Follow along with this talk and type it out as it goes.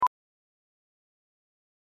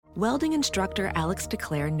Welding instructor Alex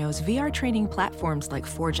DeClaire knows VR training platforms like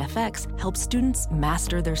Forge FX help students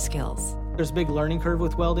master their skills. There's a big learning curve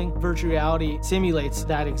with welding. Virtual reality simulates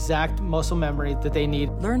that exact muscle memory that they need.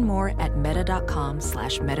 Learn more at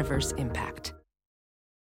meta.com/metaverseimpact.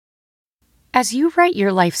 As you write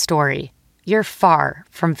your life story, you're far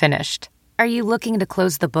from finished. Are you looking to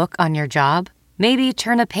close the book on your job? Maybe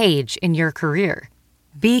turn a page in your career?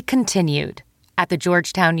 Be continued at the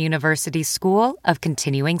Georgetown University School of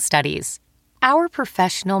Continuing Studies. Our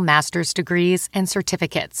professional master's degrees and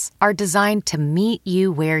certificates are designed to meet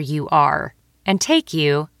you where you are and take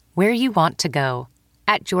you where you want to go.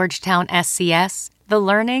 At Georgetown SCS, the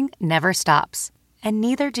learning never stops, and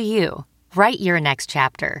neither do you. Write your next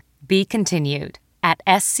chapter. Be continued at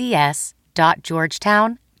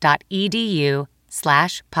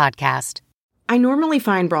scs.georgetown.edu/podcast. I normally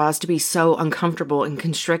find bras to be so uncomfortable and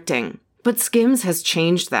constricting, but Skims has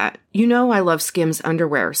changed that. You know I love Skims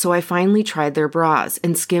underwear, so I finally tried their bras,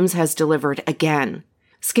 and Skims has delivered again.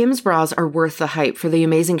 Skims bras are worth the hype for the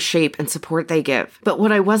amazing shape and support they give, but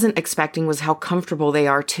what I wasn't expecting was how comfortable they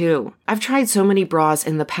are too. I've tried so many bras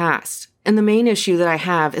in the past, and the main issue that I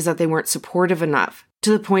have is that they weren't supportive enough,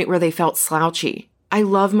 to the point where they felt slouchy. I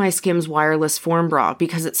love my Skims wireless form bra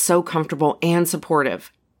because it's so comfortable and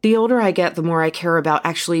supportive. The older I get, the more I care about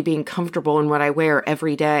actually being comfortable in what I wear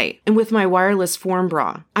every day. And with my wireless form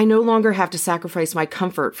bra, I no longer have to sacrifice my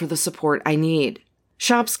comfort for the support I need.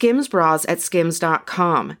 Shop Skims bras at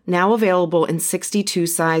skims.com, now available in 62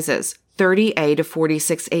 sizes, 30A to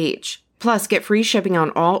 46H. Plus, get free shipping on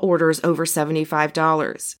all orders over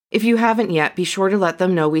 $75. If you haven't yet, be sure to let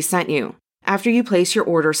them know we sent you. After you place your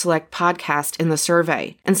order, select podcast in the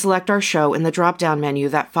survey and select our show in the drop-down menu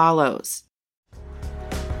that follows.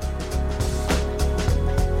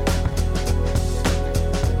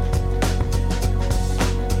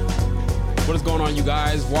 What is going on, you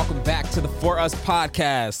guys? Welcome back to the For Us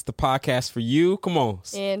podcast, the podcast for you. Come on.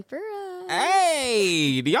 And for us.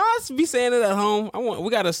 Hey, do y'all be saying it at home? We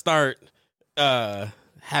got to start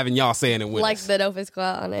having y'all saying it with like us. The Dopest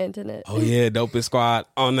Squad on the internet. Oh, yeah, Dopest Squad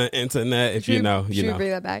on the internet. If you know, you should know. we bring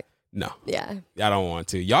that back? No. Yeah. I don't want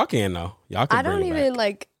to. Y'all can, though. Y'all can I don't bring it even,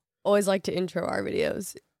 back. always like to intro our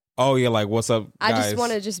videos. Oh, yeah, like, what's up, guys? I just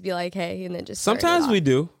want to just be like, hey, and then just Sometimes we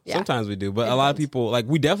do. Yeah. Sometimes we do. But a lot of people,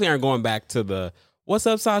 we definitely aren't going back to the What's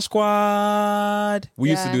Up, Sash Squad?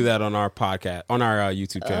 We used to do that on our podcast, on our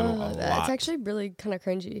YouTube channel a lot. It's actually really kind of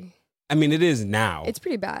cringy. I mean, it is now. It's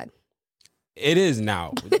pretty bad. It is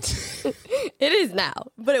now. It is now,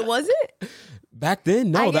 but it wasn't? Back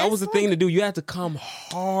then, no, I that guess, was the thing to do. You had to come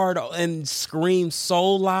hard and scream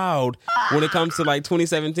so loud when it comes to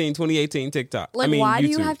 2017, 2018 TikTok. Why YouTube. do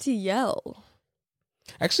you have to yell?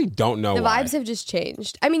 I actually don't know The why. vibes have just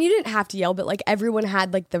changed. I mean, you didn't have to yell, but everyone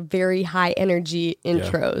had the very high energy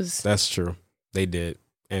intros. That's true. They did.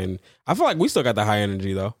 And I feel like we still got the high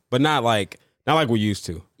energy though, but not like we used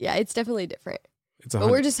to. Yeah, it's definitely different. But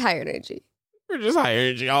we're just high energy. We're just high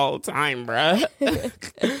energy all the time, bruh.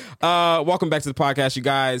 Welcome back to the podcast, you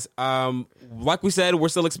guys. Like we said, we're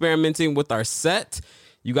still experimenting with our set.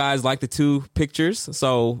 You guys like the 2 pictures,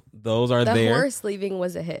 so those are there. The horse leaving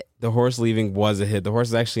was a hit. The horse leaving was a hit. The horse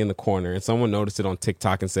is actually in the corner, and someone noticed it on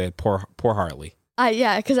TikTok and said, poor Harley.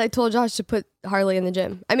 Yeah, because I told Josh to put Harley in the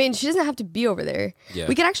gym. I mean, she doesn't have to be over there. Yeah.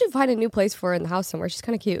 We could actually find a new place for her in the house somewhere. She's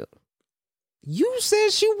kind of cute. You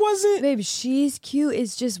said she wasn't. Babe, she's cute.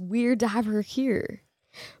 It's just weird to have her here.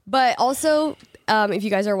 But also, if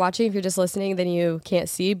you guys are watching, if you're just listening, then you can't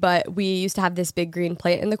see. But we used to have this big green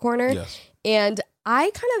plant in the corner. Yes. And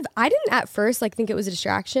I didn't at first think it was a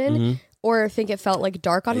distraction or think it felt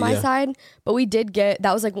dark on my side. But we did get,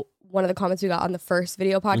 that was one of the comments we got on the first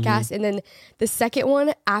video podcast. And then the second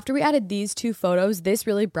one, after we added these 2 photos, this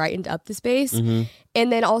really brightened up the space. And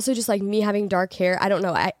then also just me having dark hair, I don't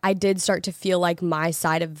know, I did start to feel like my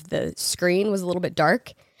side of the screen was a little bit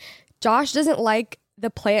dark. Josh doesn't like the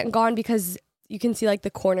plant gone because you can see the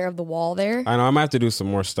corner of the wall there. I know, I'm gonna have to do some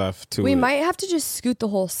more stuff too. We might have to just scoot the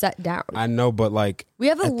whole set down. I know, but we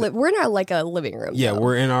have we're in our a living room. Yeah, though.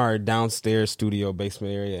 we're in our downstairs studio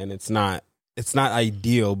basement area, and it's not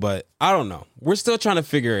ideal, but I don't know. We're still trying to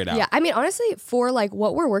figure it out. Yeah, I mean, honestly, for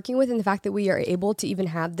what we're working with and the fact that we are able to even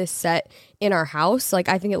have this set in our house,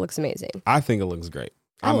 I think it looks amazing. I think it looks great.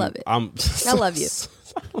 I love it. I love you.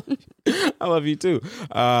 I love you too.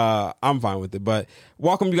 I'm fine with it. But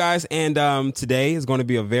welcome, you guys. And today is going to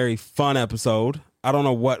be a very fun episode. I don't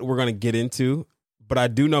know what we're going to get into, but I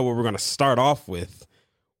do know what we're going to start off with.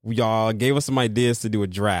 Y'all gave us some ideas to do a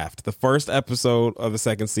draft. The first episode of the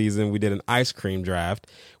second season, we did an ice cream draft.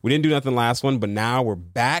 We didn't do nothing last one, but now we're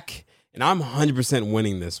back And I'm 100%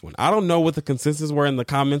 winning this one. I don't know what the consensus were in the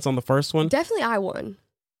comments on the first one. Definitely I won.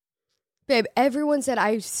 Babe, everyone said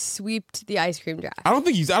I sweeped the ice cream draft. I don't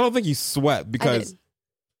think you swept because.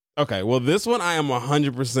 Okay, well, this one I am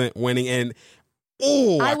 100% winning, and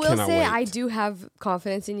I will cannot say wait. I do have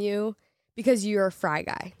confidence in you because you're a fry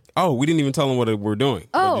guy. Oh, we didn't even tell them what we're doing.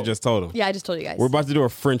 Oh, you just told them. Yeah, I just told you guys. We're about to do a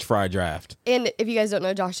French fry draft. And if you guys don't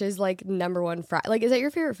know, Josh is like number one fry. Like, is that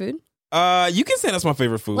your favorite food? You can say that's my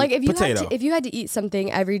favorite food. Like, if you potato. if you had to eat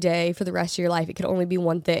something every day for the rest of your life, it could only be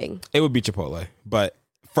one thing. It would be Chipotle, but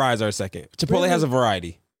fries are second. Chipotle Really? has a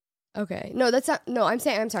variety. Okay. No, that's not. No, I'm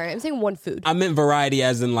saying one food. I meant variety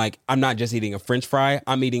as in like I'm not just eating a French fry.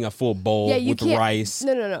 I'm eating a full bowl with rice.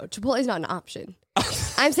 No. Chipotle is not an option.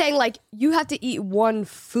 I'm saying like you have to eat one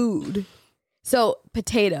food. So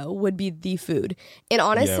potato would be the food. And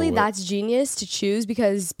honestly, that's genius to choose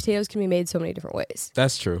because potatoes can be made so many different ways.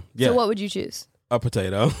 That's true. Yeah. So what would you choose? A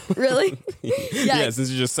potato. Really? Yeah, since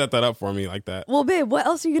you just set that up for me like that. Well, babe, what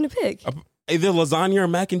else are you going to pick? Either lasagna or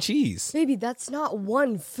mac and cheese. Baby, that's not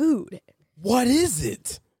one food. What is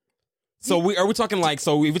it? So are we talking like,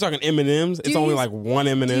 so if we're talking M&M's, it's only like one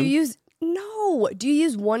M&M? Do you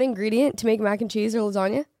use one ingredient to make mac and cheese or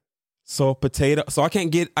lasagna? So potato. So I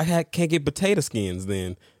can't get potato skins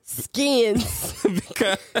then. Skins.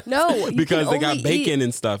 because they got bacon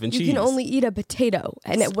and stuff and cheese. You can only eat a potato,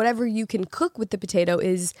 and whatever you can cook with the potato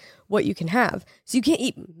is what you can have. So you can't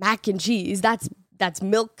eat mac and cheese. That's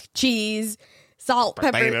milk, cheese, salt,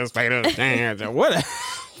 pepper. Potatoes, whatever.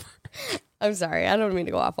 I'm sorry. I don't mean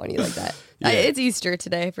to go off on you like that. Yeah. It's Easter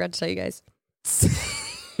today. I forgot to tell you guys.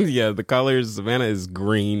 Yeah, the colors, Savannah is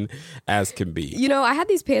green as can be. You know, I had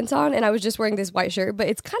these pants on and I was just wearing this white shirt, but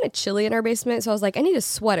it's kind of chilly in our basement. So I was like, I need a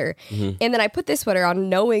sweater. Mm-hmm. And then I put this sweater on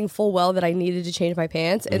knowing full well that I needed to change my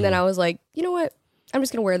pants. And then I was like, you know what? I'm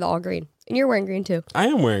just going to wear the all green. And you're wearing green too. I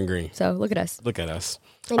am wearing green. So look at us. Anyways,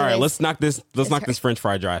 all right, let's knock this French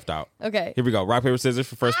fry draft out. Okay. Here we go. Rock, paper, scissors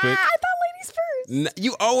for first pick. I thought ladies first.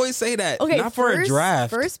 You always say that. Okay, not for a draft.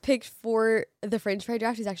 First pick for the French fry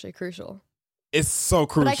draft is actually crucial. It's so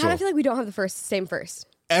crucial. But I kind of feel like we don't have the same first.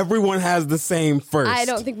 Everyone has the same first. I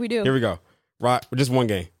don't think we do. Here we go. Just one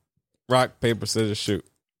game. Rock, paper, scissors, shoot.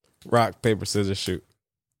 Rock, paper, scissors, shoot.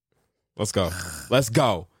 Let's go.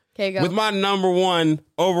 Okay, go. With my number one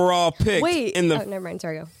overall pick in the never mind.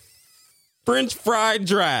 Sorry, go. French fry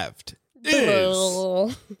draft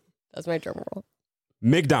is that's my drum roll.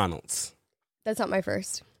 McDonald's. That's not my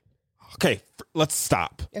first. Okay, let's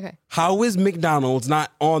stop. Okay. How is McDonald's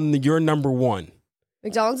not on your number one?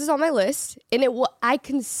 McDonald's is on my list, and I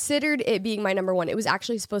considered it being my number one. It was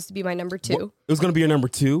actually supposed to be my number two. It was going to be your number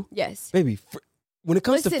two? Yes. Baby, when it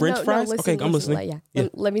comes to French fries, I'm listening.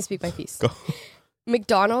 Let me speak my piece. Go.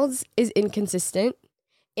 McDonald's is inconsistent,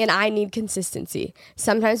 and I need consistency.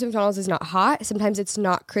 Sometimes McDonald's is not hot. Sometimes it's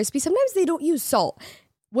not crispy. Sometimes they don't use salt.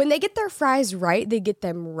 When they get their fries right, they get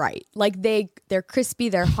them right. Like they're crispy,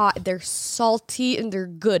 they're hot, they're salty, and they're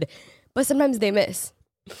good. But sometimes they miss.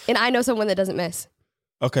 And I know someone that doesn't miss.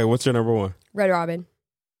 Okay, what's your number one? Red Robin.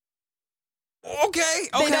 Okay.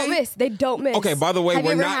 They don't miss. Okay, by the way, have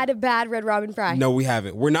you ever had a bad Red Robin fry? No, we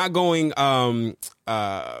haven't. We're not going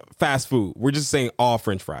fast food. We're just saying all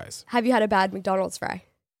French fries. Have you had a bad McDonald's fry?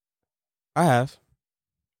 I have.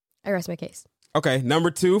 I rest my case. Okay,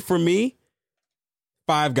 number two for me,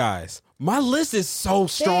 Five Guys. My list is so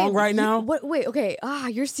strong right now. Wait, okay.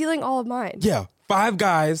 You're stealing all of mine. Yeah, Five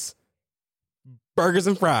Guys, burgers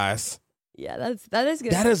and fries. Yeah, that is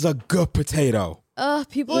good. That is a good potato.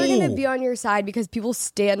 People are going to be on your side because people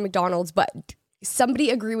stand McDonald's, but somebody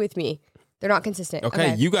agree with me. They're not consistent.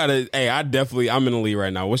 Okay, you got to, I'm in the lead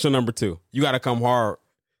right now. What's your number two? You got to come hard.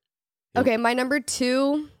 Okay, my number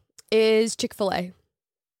two is Chick-fil-A.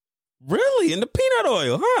 Really? In the peanut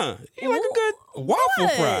oil, huh? You like a good waffle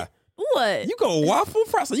fry. What? You go waffle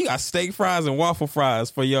fries? So you got steak fries and waffle fries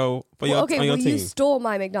for your team. You stole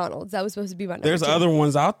my McDonald's. That was supposed to be my number There's two. other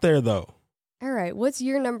ones out there, though. All right, what's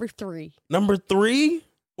your number three? Number three?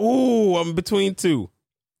 Ooh, I'm between two.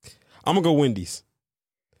 I'm going to go Wendy's.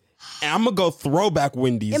 And I'm going to go throwback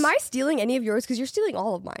Wendy's. Am I stealing any of yours? Because you're stealing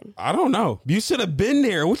all of mine. I don't know. You should have been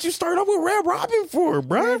there. What you started off with Red Robin for,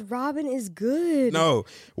 bruh? Red Robin is good. No,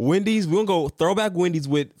 Wendy's, we're going to go throwback Wendy's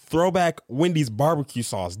with throwback Wendy's barbecue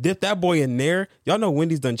sauce. Dip that boy in there. Y'all know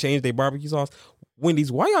Wendy's done changed their barbecue sauce.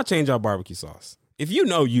 Wendy's, why y'all change y'all barbecue sauce? If you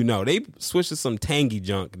know, you know. They switched to some tangy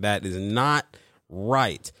junk that is not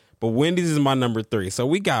right. But Wendy's is my number three. So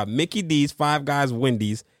we got Mickey D's, Five Guys,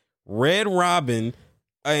 Wendy's, Red Robin,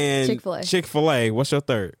 and Chick-fil-A. What's your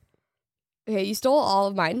third? Okay, you stole all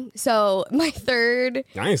of mine. So my third...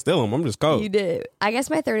 I ain't stealing them. I'm just cold. You did. I guess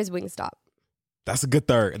my third is Wingstop. That's a good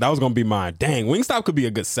third. That was going to be mine. Dang, Wingstop could be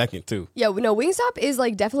a good second, too. Yeah, no, Wingstop is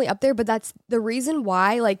like definitely up there, but that's the reason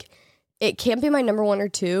why like it can't be my number 1 or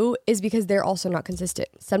 2 is because they're also not consistent.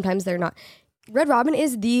 Sometimes they're not. Red Robin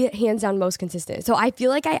is the hands down most consistent. So I feel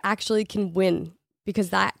like I actually can win because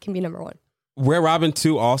that can be number 1. Red Robin,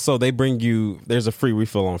 too, also, they bring you, there's a free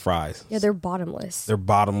refill on fries. Yeah, they're bottomless. They're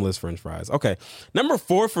bottomless French fries. Okay. Number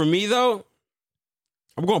 4 for me, though,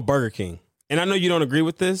 I'm going Burger King. And I know you don't agree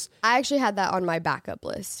with this. I actually had that on my backup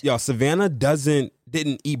list. Y'all, Savannah didn't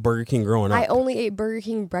eat Burger King growing up. I only ate Burger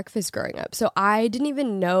King breakfast growing up. So I didn't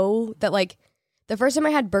even know that like the first time I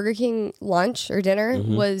had Burger King lunch or dinner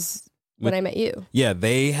was when I met you. Yeah,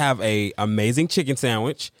 they have a amazing chicken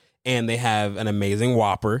sandwich and they have an amazing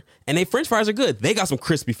Whopper. And they French fries are good. They got some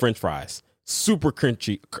crispy French fries. Super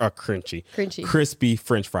crispy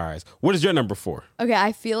French fries. What is your number 4? Okay,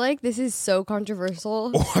 I feel like this is so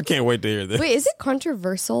controversial. Oh, I can't wait to hear this. Wait, is it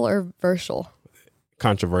controversial or versal?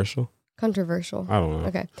 Controversial? Controversial. I don't know.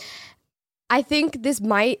 Okay. I think this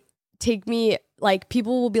might take me, like,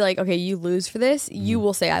 people will be like, okay, you lose for this. You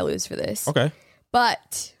will say I lose for this. Okay.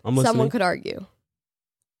 But someone could argue.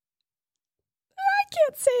 I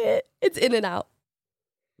can't say it. It's In-N-Out.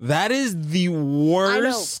 That is the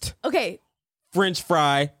worst Okay. French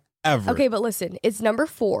fry ever. Okay, but listen, it's number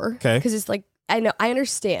 4. Okay. Because it's like, I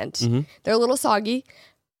understand. They're a little soggy.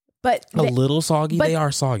 But a little soggy? They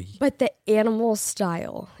are soggy. But the animal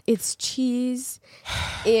style, it's cheese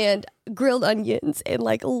and grilled onions and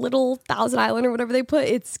like a little Thousand Island or whatever they put.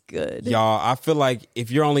 It's good. Y'all, I feel like if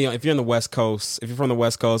you're in the West Coast, if you're from the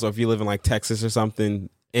West Coast or if you live in like Texas or something,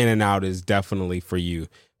 In-N-Out is definitely for you.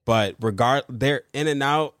 But they're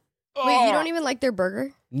In-N-Out. Wait, you don't even like their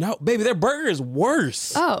burger? No, baby, their burger is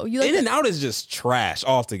worse. Oh, you like In-N-Out is just trash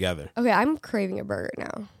altogether. Okay, I'm craving a burger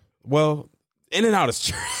now. Well, In-N-Out is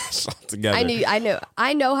trash altogether.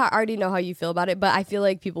 I already know how you feel about it, but I feel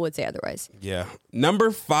like people would say otherwise. Yeah. Number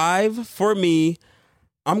 5 for me,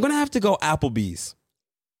 I'm going to have to go Applebee's.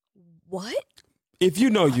 What? If you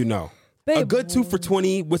know, you know. Babe. A good 2 for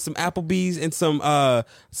 $20 with some Applebee's and some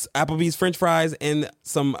Applebee's French fries and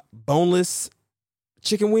some boneless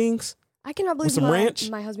chicken wings. I cannot believe some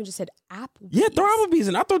ranch. My husband just said Applebee's. Yeah, throw Applebee's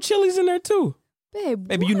and I throw Chili's in there too. Babe,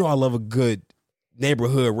 Baby, you know I love a good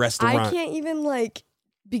neighborhood restaurant. I can't even like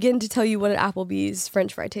begin to tell you what an Applebee's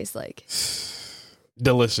French fry tastes like.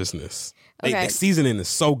 Deliciousness. Okay. The seasoning is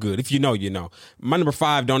so good. If you know, you know. My number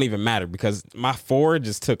 5 don't even matter because my 4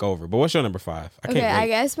 just took over. But what's your number 5? I can't wait. I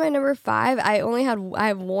guess my number 5, I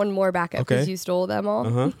have one more backup because you stole them all.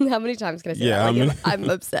 How many times can I say that? Like, I'm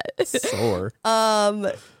upset. Sore.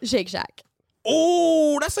 Shake Shack.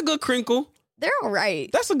 Oh, that's a good crinkle. They're all right.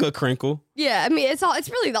 That's a good crinkle. Yeah, I mean, it's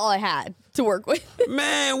really all I had to work with.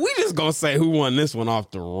 Man, we just gonna say who won this one off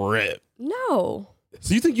the rip. No.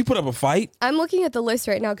 So you think you put up a fight? I'm looking at the list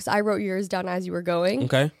right now because I wrote yours down as you were going.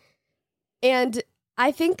 Okay. And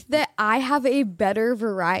I think that I have a better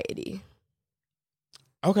variety.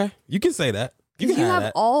 Okay. You can say that. You have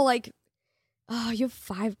that. all like, you have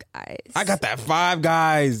Five Guys. I got that Five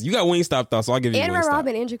Guys. You got Wingstop though, so I'll give you and Wingstop. Red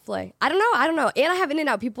Robin and Chick-fil-A. I don't know. And I have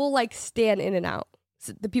In-N-Out. People like stand In-N-Out.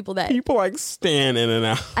 So the people like stand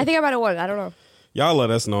In-N-Out. I think I might have won. I don't know. Y'all let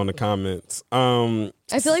us know in the comments.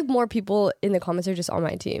 I feel like more people in the comments are just on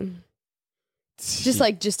my team.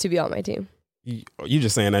 Just to be on my team. You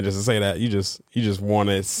just saying that just to say that. You just want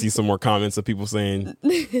to see some more comments of people saying.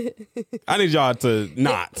 I need y'all to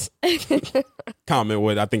not comment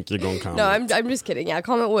what I think you're going to comment. No, I'm just kidding. Yeah,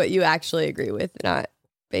 comment what you actually agree with, not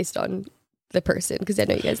based on the person, because I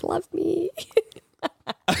know you guys love me.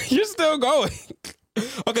 You're still going.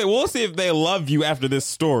 Okay, we'll see if they love you after this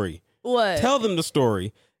story. What? Tell them the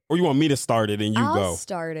story, or you want me to start it and I'll go?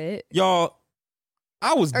 Start it, y'all.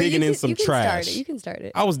 I was digging in some trash. You can start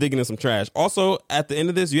it. I was digging in some trash. Also, at the end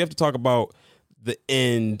of this, you have to talk about the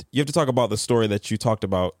end. You have to talk about the story that you talked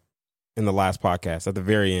about in the last podcast at the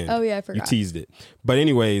very end. Oh yeah, I forgot. You teased it. But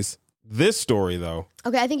anyways, this story though.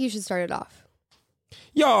 Okay, I think you should start it off.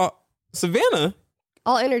 Y'all, Savannah.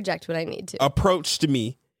 I'll interject when I need to. Approached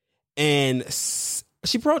me, and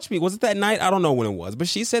she approached me. Was it that night? I don't know when it was, but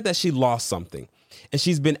she said that she lost something. And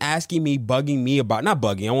she's been asking me, bugging me about, not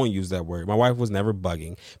bugging, I won't use that word. My wife was never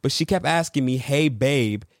bugging, but she kept asking me, hey,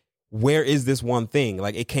 babe, where is this one thing?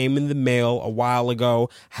 Like, it came in the mail a while ago.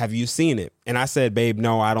 Have you seen it? And I said, babe,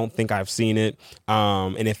 no, I don't think I've seen it.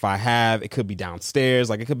 And if I have, it could be downstairs.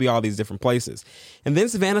 Like, it could be all these different places. And then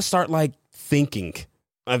Savannah started like thinking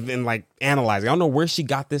and like analyzing. I don't know where she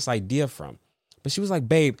got this idea from, but she was like,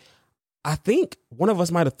 babe, I think one of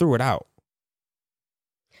us might have threw it out.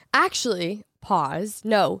 Actually, pause.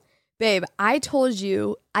 No, Babe, I told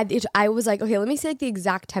you, I was like, okay, let me see like the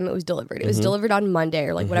exact time it was delivered. It was delivered on Monday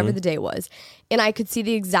or like whatever the day was. And I could see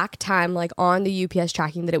the exact time like on the UPS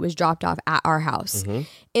tracking that it was dropped off at our house. And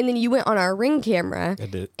then you went on our Ring camera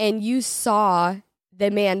and you saw the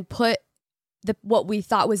man put what we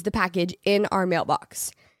thought was the package in our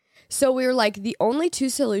mailbox. So we were like, the only two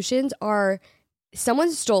solutions are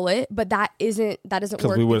someone stole it, but that doesn't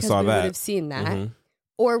work we because we would have seen that.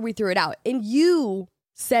 Or we threw it out. And you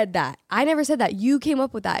said that. I never said that. You came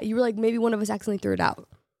up with that. You were like, maybe one of us accidentally threw it out.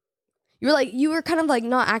 You were kind of like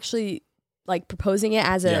not actually like proposing it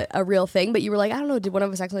as a real thing, but you were like, I don't know, did one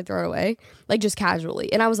of us accidentally throw it away? Like just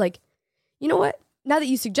casually. And I was like, you know what? Now that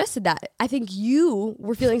you suggested that, I think you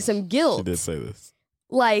were feeling some guilt. She did say this.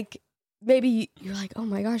 Like maybe you're like, oh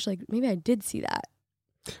my gosh, like maybe I did see that.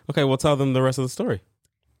 Okay, well tell them the rest of the story.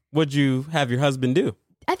 What'd you have your husband do?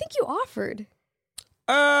 I think you offered.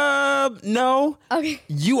 No. Okay.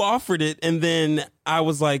 You offered it, and then I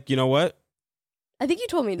was like, you know what? I think you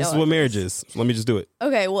told me no. This is what marriage is. Let me just do it.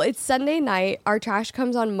 Okay, well, it's Sunday night. Our trash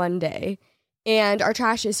comes on Monday, and our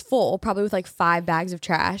trash is full, probably with like 5 bags of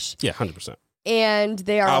trash. Yeah, 100%. And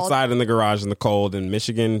they are outside in the garage in the cold in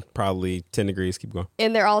Michigan, probably 10 degrees. Keep going.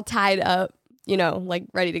 And they're all tied up, like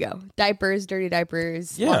ready to go. Diapers, dirty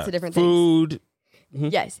diapers, lots of different food.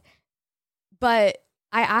 Things. Yes. But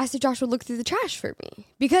I asked if Josh would look through the trash for me.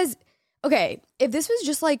 Because, okay, if this was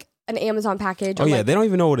just like an Amazon package. Oh, yeah, they don't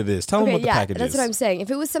even know what it is. Tell them what the package is. That's what I'm saying.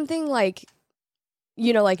 If it was something like,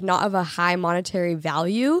 like not of a high monetary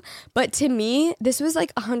value, but to me, this was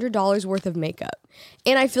like $100 worth of makeup.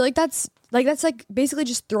 And I feel like that's basically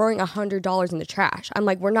just throwing $100 in the trash. I'm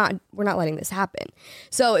like, we're not letting this happen.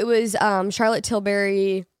 So it was Charlotte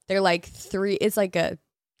Tilbury. They're like 3. It's like a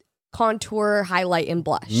contour, highlight, and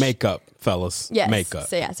blush. Makeup, fellas. Yes. Makeup.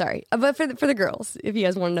 So yeah, sorry. But for the girls, if you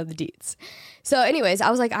guys want to know the deets. So anyways, I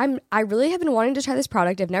was like, I really have been wanting to try this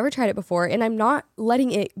product. I've never tried it before, and I'm not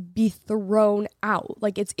letting it be thrown out.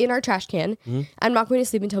 Like it's in our trash can. I'm not going to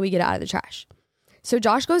sleep until we get it out of the trash. So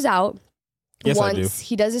Josh goes out. Yes, once I do.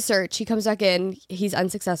 he does a search, he comes back in. He's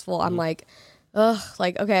unsuccessful. I'm like, ugh,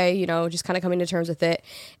 like, okay, just kind of coming to terms with it.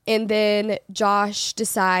 And then Josh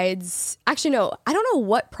decides, actually, no, I don't know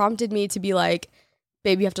what prompted me to be like,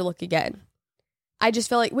 babe, you have to look again. I just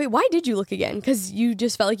felt like, wait, why did you look again? Because you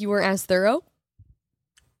just felt like you weren't as thorough?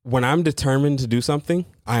 When I'm determined to do something,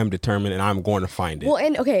 I am determined and I'm going to find it. Well,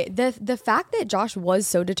 and okay, the fact that Josh was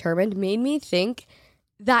so determined made me think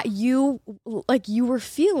that you were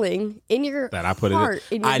feeling in your that I put heart,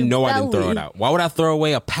 it in. I know belly. I didn't throw it out. Why would I throw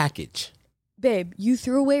away a package? Babe, you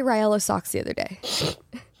threw away Rayella socks the other day.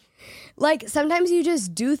 Like, sometimes you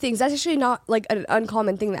just do things. That's actually not, like, an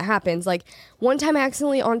uncommon thing that happens. Like, one time I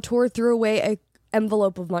accidentally on tour threw away an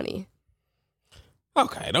envelope of money.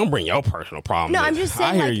 Okay, don't bring your personal problems. No, I'm just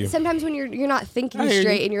saying, like, sometimes when you're not thinking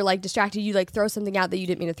straight and you're, like, distracted, you, like, throw something out that you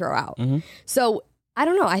didn't mean to throw out. So, I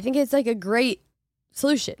don't know. I think it's, like, a great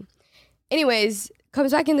solution. Anyways,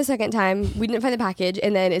 comes back in the second time. We didn't find the package,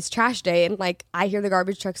 and then it's trash day, and like I hear the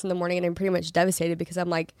garbage trucks in the morning, and I'm pretty much devastated because I'm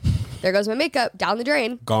like, there goes my makeup down the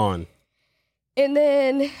drain, gone. And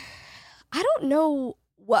then I don't know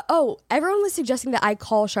what. Oh, everyone was suggesting that I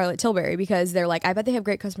call Charlotte Tilbury because they're like, I bet they have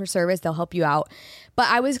great customer service. They'll help you out. But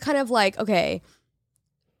I was kind of like, okay,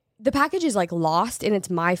 the package is like lost and it's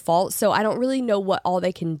my fault. So I don't really know what all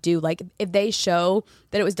they can do. Like if they show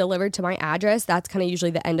that it was delivered to my address, that's kind of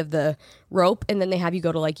usually the end of the rope. And then they have you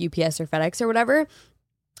go to like UPS or FedEx or whatever.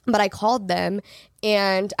 But I called them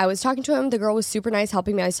and I was talking to him. The girl was super nice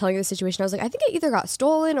helping me. I was telling her the situation. I was like, I think it either got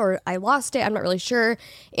stolen or I lost it. I'm not really sure.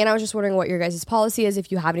 And I was just wondering what your guys' policy is,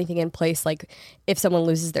 if you have anything in place, like if someone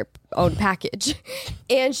loses their own package.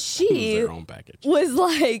 And she their own package. Was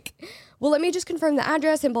like, well, let me just confirm the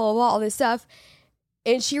address and blah, blah, blah, all this stuff.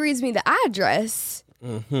 And she reads me the address.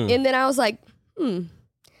 And then I was like,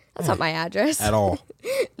 that's not my address. At all.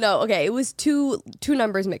 No, okay. It was two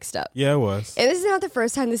numbers mixed up. Yeah, it was. And this is not the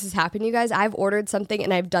first time this has happened, you guys. I've ordered something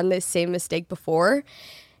and I've done this same mistake before.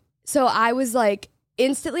 So I was like,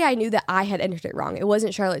 instantly I knew that I had entered it wrong. It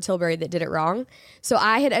wasn't Charlotte Tilbury that did it wrong. So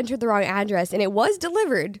I had entered the wrong address and it was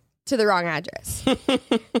delivered to the wrong address.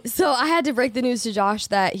 So I had to break the news to Josh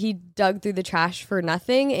that he dug through the trash for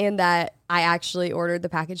nothing and that I actually ordered the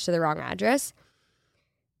package to the wrong address.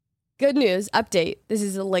 Good news, update. This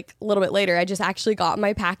is like a little bit later. I just actually got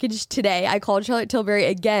my package today. I called Charlotte Tilbury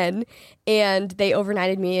again and they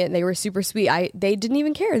overnighted me and they were super sweet. They didn't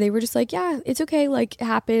even care. They were just like, yeah, it's okay. Like it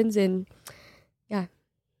happens. And yeah.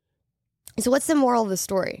 So what's the moral of the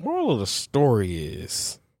story? Moral of the story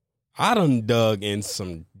is I done dug in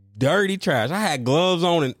some dirty trash. I had gloves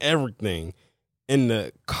on and everything in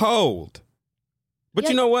the cold. But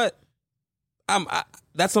you know what?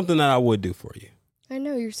 that's something that I would do for you. I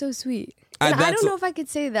know, you're so sweet. And I don't know if I could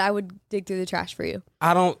say that I would dig through the trash for you.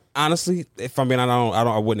 I don't, honestly, if I'm being honest,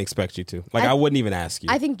 I wouldn't expect you to. Like, I wouldn't even ask you.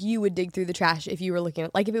 I think you would dig through the trash if you were looking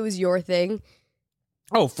at, like, if it was your thing.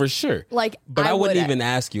 Oh, for sure. Like, but I wouldn't even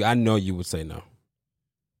ask you. I know you would say no.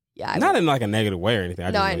 Yeah. Not in like a negative way or anything.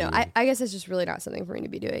 I know. I guess it's just really not something for me to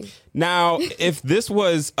be doing. Now, if this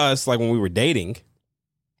was us, like when we were dating,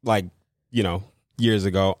 like, you know, years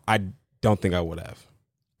ago, I don't think I would have.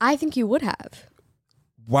 I think you would have.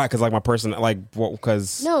 Why? Because like my person, like,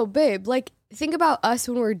 because. No, babe. Like, think about us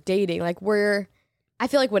when we're dating. Like, I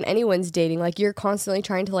feel like when anyone's dating, like, you're constantly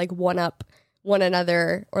trying to like one up one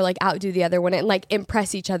another or like outdo the other one and like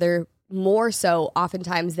impress each other more so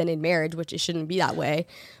oftentimes than in marriage, which it shouldn't be that way.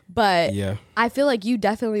 But yeah, I feel like you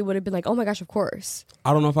definitely would have been like, oh my gosh, of course.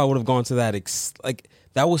 I don't know if I would have gone to that. Like,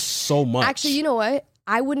 that was so much. Actually, you know what?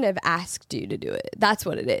 I wouldn't have asked you to do it. That's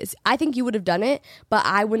what it is. I think you would have done it, but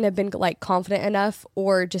I wouldn't have been like confident enough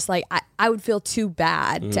or just like, I would feel too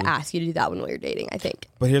bad to ask you to do that when we were dating, I think.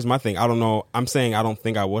 But here's my thing. I don't know. I'm saying I don't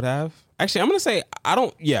think I would have. Actually, I'm going to say I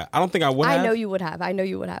don't think I would have. I know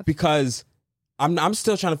you would have. Because I'm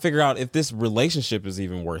still trying to figure out if this relationship is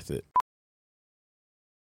even worth it.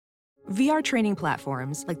 VR training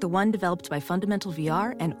platforms, like the one developed by Fundamental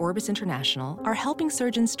VR and Orbis International, are helping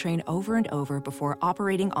surgeons train over and over before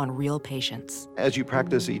operating on real patients. As you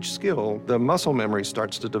practice each skill, the muscle memory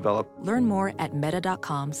starts to develop. Learn more at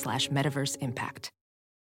meta.com/metaverseimpact.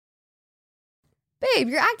 Babe,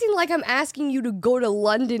 you're acting like I'm asking you to go to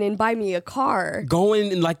London and buy me a car.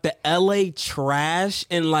 Going in like the LA trash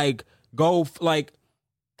and like go like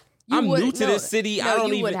I'm new to this city. No, I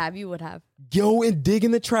don't you would have. Go and dig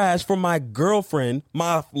in the trash for my girlfriend,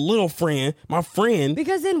 my little friend, my friend.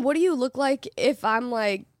 Because then what do you look like if I'm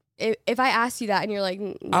like, if I asked you that and you're like,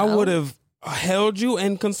 no? I would have held you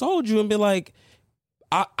and consoled you and be like,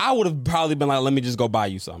 I would have probably been like, let me just go buy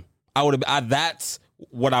you some. That's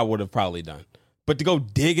what I would have probably done. But to go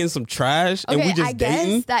dig in some trash and we just dating? I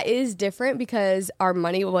guess that is different because our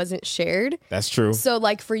money wasn't shared. That's true. So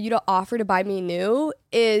like for you to offer to buy me new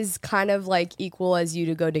is kind of like equal as you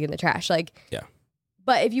to go dig in the trash. Like, yeah.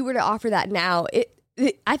 But if you were to offer that now,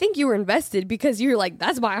 I think you were invested because you're like,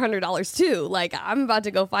 that's my $100 too. Like I'm about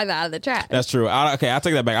to go find that out of the trash. That's true. Okay, I'll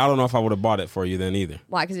take that back. I don't know if I would have bought it for you then either.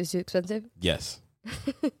 Why? Because it's too expensive? Yes.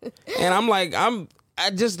 And I'm like, I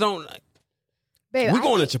just don't... Babe, we're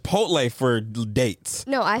going to Chipotle for dates.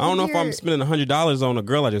 No, I don't know if I'm spending $100 on a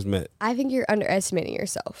girl I just met. I think you're underestimating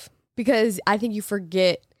yourself because I think you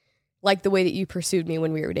forget like the way that you pursued me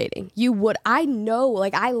when we were dating.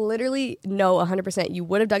 I literally know 100% you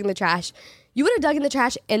would have dug in the trash. You would have dug in the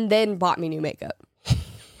trash and then bought me new makeup.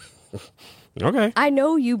 Okay. I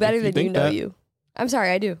know you better than you know you. I'm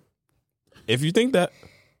sorry, I do. If you think that.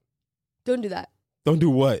 Don't do that. Don't do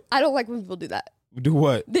what? I don't like when people do that. Do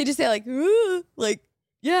what? They just say like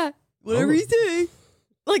yeah, whatever you say.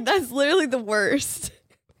 Like that's literally the worst.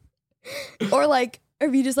 Or like,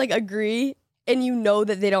 if you just like agree and you know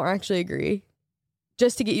that they don't actually agree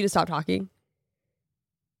just to get you to stop talking.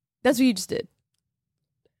 That's what you just did.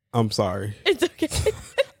 I'm sorry. It's okay.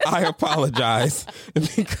 I apologize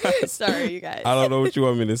because sorry, you guys. I don't know what you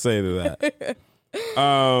want me to say to that.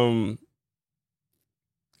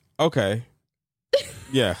 Okay.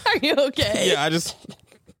 Yeah. Are you okay? Yeah,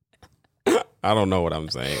 I don't know what I'm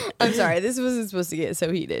saying. I'm sorry. This wasn't supposed to get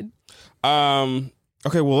so heated.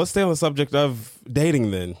 Okay, well, let's stay on the subject of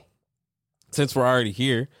dating then, since we're already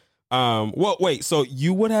here. Well, wait, so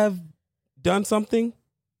you would have done something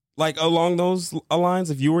like along those lines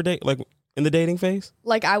if you were like in the dating phase?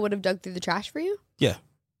 Like I would have dug through the trash for you? Yeah.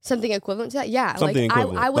 Something equivalent to that? Yeah. Something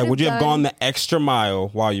equivalent. I would you have gone the extra mile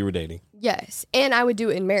while you were dating? Yes. And I would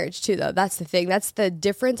do it in marriage too, though. That's the thing. That's the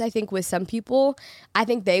difference, I think, with some people. I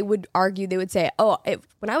think they would argue, they would say,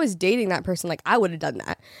 when I was dating that person, like, I would have done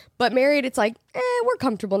that. But married, it's like, we're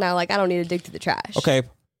comfortable now. Like, I don't need to dig through the trash. Okay.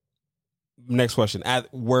 Next question.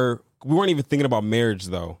 We weren't even thinking about marriage,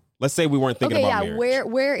 though. Let's say we weren't thinking about marriage.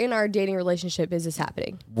 Where in our dating relationship is this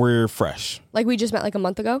happening? We're fresh. Like, we just met like a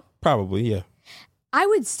month ago? Probably, yeah. I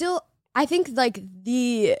think, like,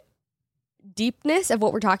 the deepness of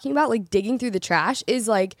what we're talking about, like digging through the trash, is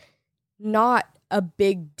like not a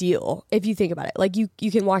big deal if you think about it. Like you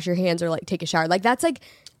can wash your hands or like take a shower. Like that's like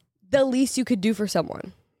the least you could do for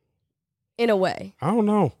someone in a way. I don't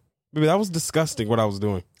know. Maybe that was disgusting what I was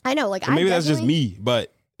doing. I know. Like maybe that's just me,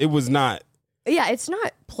 but it was not. Yeah, it's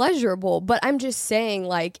not pleasurable, but I'm just saying,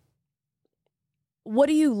 like, what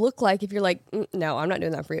do you look like if you're like, no, I'm not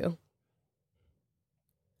doing that for you?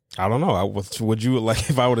 I don't know. Would you like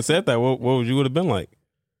if I would have said that? What would you would have been like?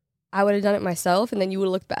 I would have done it myself, and then you would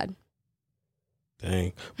have looked bad.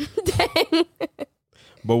 Dang. Dang.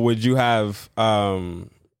 But would you have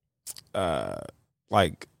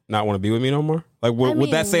like not want to be with me no more? Like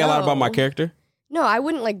would that say a lot about my character? No, I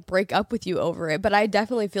wouldn't like break up with you over it, but I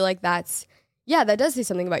definitely feel like that does say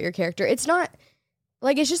something about your character. It's not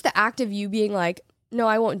like, it's just the act of you being like, no,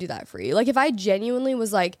 I won't do that for you. Like if I genuinely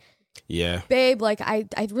was like, yeah, babe, like I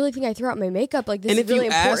really think I threw out my makeup. Like this is really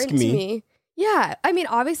important to me. Yeah. I mean,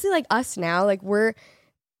 obviously like us now, like we're,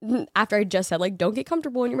 after I just said like, don't get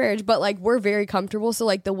comfortable in your marriage, but like we're very comfortable. So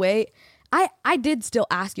like the way I did still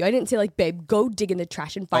ask you. I didn't say like, babe, go dig in the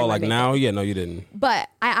trash and find my makeup. Now? Yeah, no, you didn't. But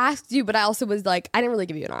I asked you, but I also was like, I didn't really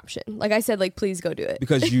give you an option. Like I said, like, please go do it.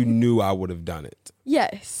 Because you knew I would have done it.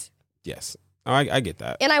 Yes. Yes. I get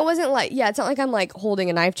that. And I wasn't like, it's not like I'm like holding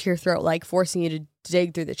a knife to your throat, like forcing you to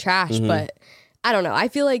dig through the trash. But I don't know. I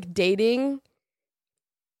feel like dating,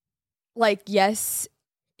 like, yes,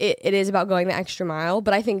 it is about going the extra mile,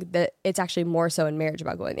 but I think that it's actually more so in marriage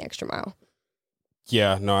about going the extra mile.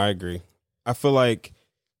 Yeah, no, I agree. I feel like,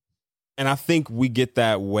 and I think we get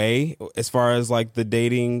that way as far as like the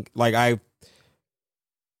dating, like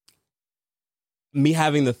me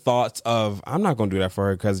having the thoughts of, I'm not going to do that for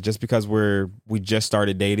her because we just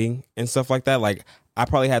started dating and stuff like that. Like I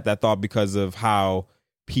probably had that thought because of how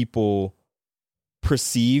people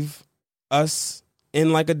perceive us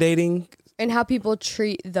in like a dating. And how people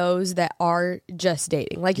treat those that are just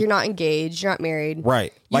dating. Like, you're not engaged, you're not married.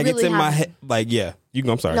 Right. Like, really it's in my head. Like, yeah. You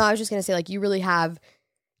go, I'm sorry. No, I was just going to say, like, you really have...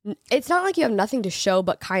 It's not like you have nothing to show,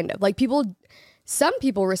 but kind of. Like, some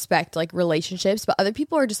people respect, like, relationships, but other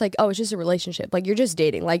people are just like, oh, it's just a relationship. Like, you're just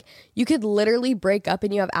dating. Like, you could literally break up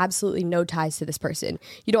and you have absolutely no ties to this person.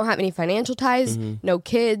 You don't have any financial ties, no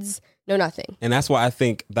kids, no nothing. And that's why I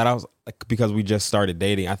think that I was... Like, because we just started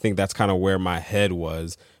dating, I think that's kind of where my head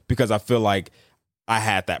was... Because I feel like I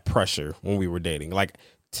had that pressure when we were dating. Like,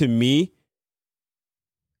 to me,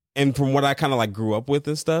 and from what I kind of like grew up with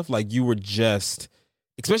and stuff, like you were just,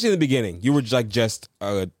 especially in the beginning, you were like just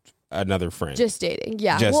another friend. Just dating.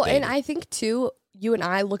 Yeah. Dating. And I think too, you and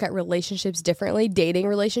I look at relationships differently, dating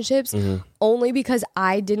relationships, only because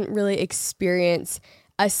I didn't really experience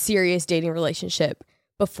a serious dating relationship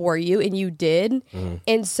before you and you did.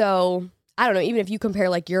 And so, I don't know, even if you compare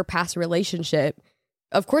like your past relationship,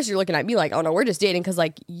 of course you're looking at me like, oh no, we're just dating because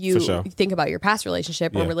like you think about your past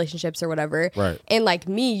relationship or relationships or whatever. Right. And like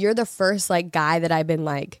me, you're the first like guy that I've been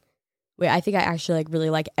like, wait, I think I actually like really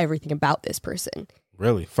like everything about this person.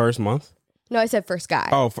 Really? First month? No, I said first guy.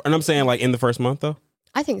 Oh, and I'm saying like in the first month though?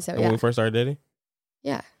 I think so, When we first started dating?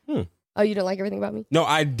 Yeah. Oh, you didn't like everything about me? No,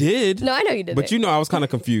 I did. No, I know you did. But you know, I was kind of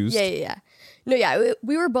confused. Yeah. No, yeah,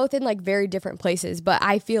 we were both in like very different places, but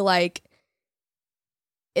I feel like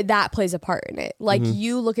that plays a part in it. Like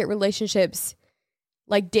you look at relationships,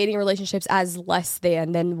 like dating relationships as less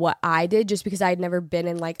than what I did just because I had never been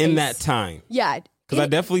in like in that time. Yeah. Because I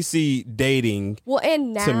definitely see dating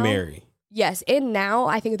and now, to marry. Yes. And now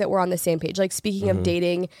I think that we're on the same page. Like speaking of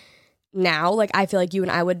dating now, like I feel like you and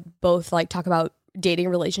I would both like talk about dating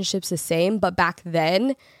relationships the same. But back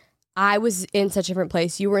then I was in such a different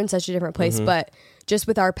place. You were in such a different place. But just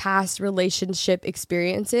with our past relationship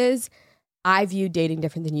experiences, I view dating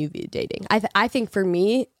different than you view dating. I think for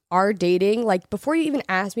me, our dating, like before you even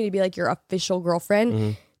asked me to be like your official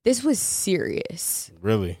girlfriend, this was serious.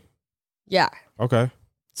 Really? Yeah. Okay.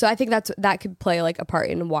 So I think that could play like a part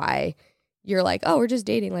in why you're like, oh, we're just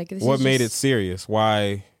dating. Like, this what is made it serious?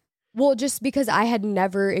 Why? Well, just because I had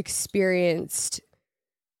never experienced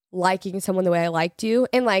liking someone the way I liked you,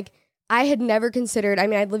 and like I had never considered. I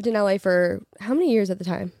mean, I'd lived in LA for how many years at the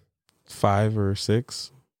time? 5 or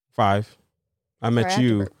 6. 5. I met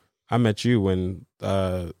you when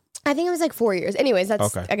I think it was like 4 years. Anyways,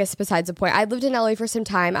 that's okay. I guess besides the point. I lived in LA for some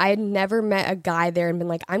time. I had never met a guy there and been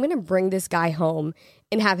like, I'm gonna bring this guy home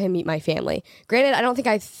and have him meet my family. Granted, I don't think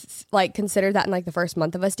I like considered that in like the first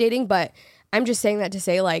month of us dating, but I'm just saying that to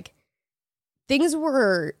say like things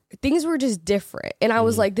were just different. And I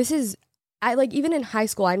was like, I like even in high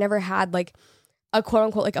school, I never had like a quote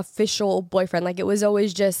unquote like official boyfriend. Like it was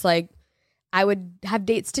always just like I would have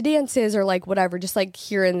dates to dances or like whatever, just like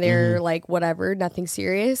here and there, like whatever, nothing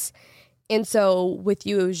serious. And so with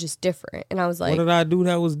you, it was just different. And I was like, what did I do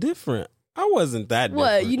that was different? I wasn't that different.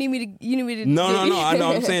 What? You need me to No. I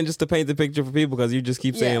know. I'm saying just to paint the picture for people because you just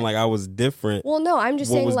keep saying like I was different. Well, no, I'm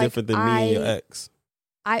just saying what was like different than me and your ex.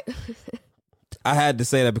 I had to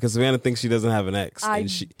say that because Savannah thinks she doesn't have an ex. I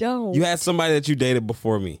don't. You had somebody that you dated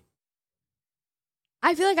before me.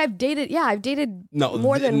 I feel like I've dated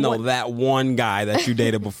more than that one guy that you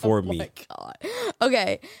dated before me. Oh my God.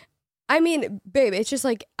 Okay. I mean, babe, it's just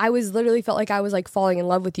like I was literally felt like I was like falling in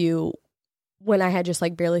love with you when I had just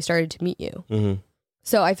like barely started to meet you.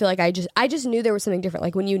 So I feel like I just knew there was something different.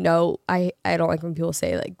 Like when I don't like when people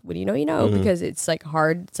say like, when you know, because it's like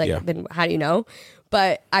hard. It's like, then how do you know?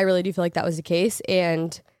 But I really do feel like that was the case.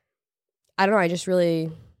 And I don't know. I just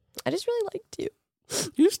really liked you.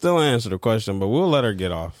 You still answer the question, but we'll let her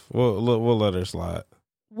get off. We'll let her slide.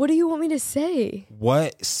 What do you want me to say?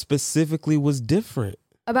 What specifically was different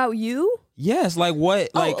About you? Yes, like what?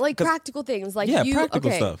 Like practical things. Like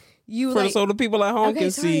practical stuff. You so the people at home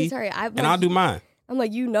can see. Sorry, I'll do mine. I'm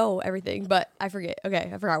like, everything, but I forget. Okay,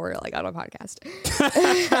 I forgot we're like on a podcast.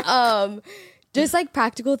 Just like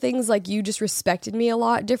practical things, like you just respected me a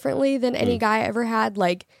lot differently than any guy I ever had.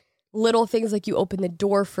 Like little things, like you opened the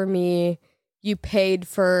door for me, you paid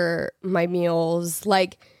for my meals,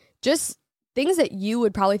 like just things that you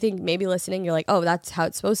would probably think, maybe listening, you're like, oh, that's how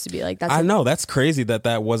it's supposed to be. Like that's. I know, that's crazy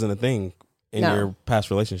that wasn't a thing in your past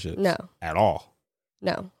relationships. No, at all.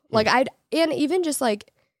 No, like and even just like,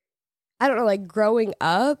 I don't know, like growing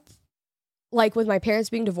up, like with my parents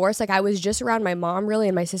being divorced, like I was just around my mom really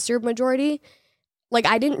and my sister majority. Like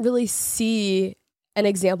I didn't really see an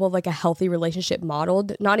example of like a healthy relationship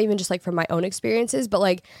modeled, not even just like from my own experiences, but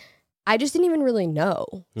like I just didn't even really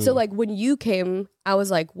know. So like when you came, I was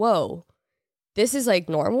like, whoa, this is like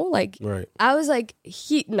normal. Like I was like,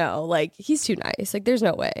 he's too nice. Like there's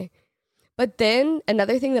no way. But then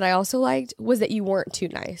another thing that I also liked was that you weren't too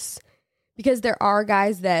nice, because there are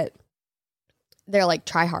guys that they're like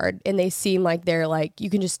try hard and they seem like they're like, you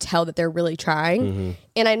can just tell that they're really trying.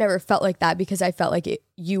 And I never felt like that, because I felt like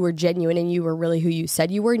you were genuine and you were really who you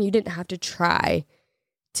said you were, and you didn't have to try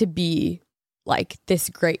to be like this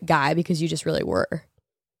great guy, because you just really were.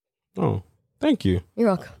 Oh, thank you. You're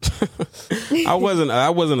welcome. I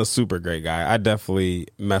wasn't a super great guy. I definitely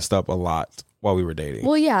messed up a lot while we were dating.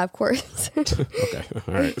 Well, yeah, of course. Okay.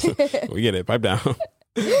 All right. We get it. Pipe down.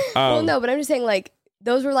 Well, no, but I'm just saying, like,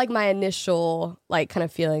 those were like my initial like kind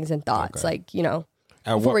of feelings and thoughts, like,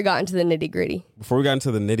 before we got into the nitty gritty.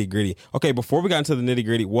 Okay, before we got into the nitty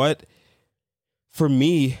gritty, for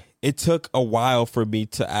me, it took a while for me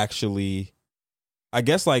to actually, I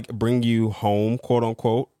guess, like bring you home, quote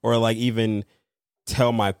unquote, or like even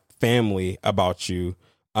tell my family about you.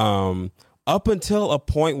 Up until a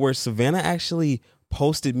point where Savannah actually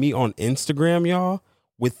posted me on Instagram, y'all,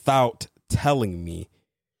 without telling me.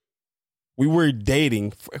 We were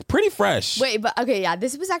dating pretty fresh. Wait, but okay, yeah,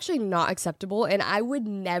 this was actually not acceptable, and I would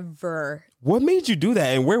never. What made you do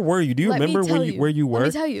that, and where were you? Do you remember where you were? Let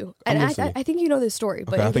me tell you. And I think you know this story,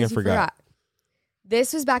 but I think I forgot.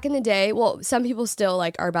 This was back in the day. Well, some people still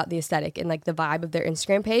like are about the aesthetic and like the vibe of their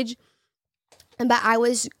Instagram page. But I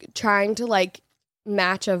was trying to like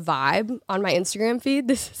match a vibe on my Instagram feed.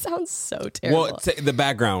 This sounds so terrible. Well, the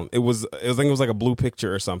background, it was like a blue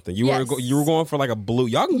picture or something. You were going for like a blue.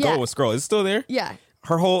 Y'all can go and scroll. It's still there. Yeah.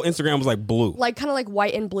 Her whole Instagram was like blue, like kind of like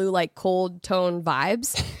white and blue, like cold tone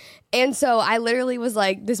vibes. And so I literally was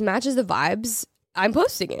like, this matches the vibes. I'm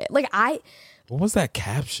posting it. Like what was that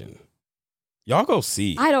caption? Y'all go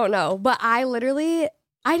see. I don't know, but I didn't really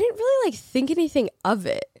like think anything of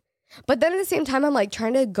it. But then at the same time, I'm like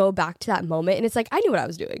trying to go back to that moment, and it's like, I knew what I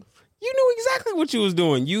was doing. You knew exactly what you was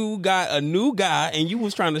doing. You got a new guy, and you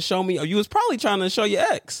was trying to show me, or you was probably trying to show your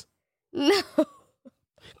ex. No.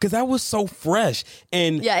 Because that was so fresh.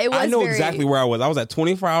 And yeah, it was I know exactly where I was. I was at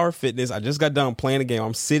 24-hour fitness. I just got done playing a game.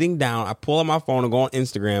 I'm sitting down. I pull out my phone and go on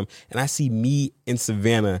Instagram, and I see me in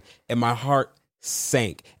Savannah, and my heart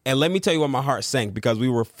sank. And let me tell you why my heart sank, because we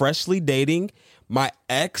were freshly dating. My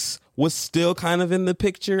ex was still kind of in the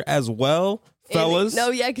picture as well, fellas. No,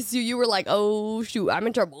 yeah, because you were like, oh, shoot, I'm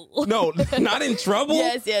in trouble. No, not in trouble.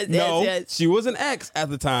 Yes. She was an ex at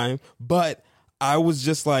the time, but I was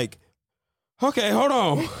just like, okay, hold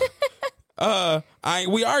on.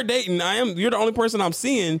 We are dating. You're the only person I'm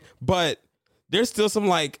seeing, but there's still some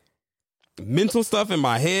like mental stuff in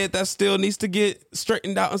my head that still needs to get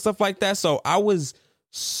straightened out and stuff like that. So I was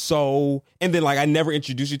and then like I never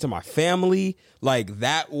introduced you to my family. Like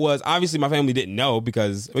that was obviously my family didn't know,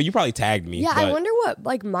 because you probably tagged me. Yeah, I wonder what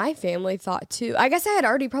like my family thought too. I guess I had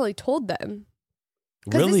already probably told them.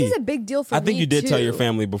 Really? This is a big deal for me. I think you did tell your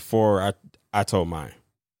family before I told mine.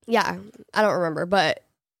 Yeah, I don't remember, but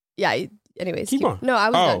yeah. Anyways, keep on. No, I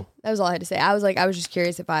was done. That was all I had to say. I was just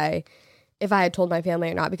curious if I had told my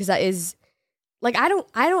family or not, because that is like I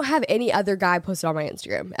don't have any other guy posted on my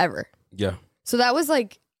Instagram ever. Yeah. So that was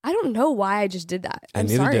like, I don't know why I just did that. And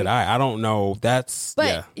neither did I. I don't know.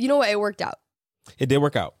 But you know what? It worked out. It did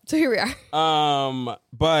work out. So here we are.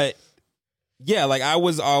 But yeah, like I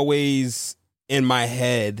was always in my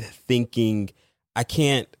head thinking, I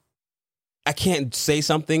can't say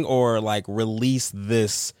something or like release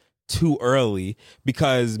this too early,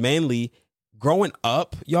 because mainly growing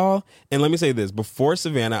up, y'all, and let me say this, before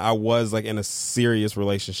Savannah, I was like in a serious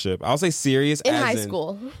relationship. I'll say serious In as high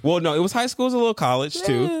school. Well, no, it was high school. It was a little college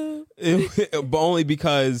too. But only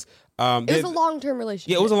because it was a long-term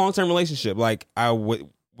relationship. Yeah, it was a long-term relationship. Like I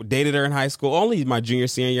dated her in high school, only my junior,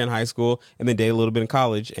 senior year in high school, and then dated a little bit in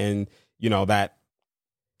college. And you know, that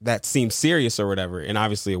seemed serious or whatever. And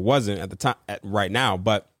obviously it wasn't at the time right now.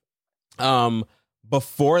 But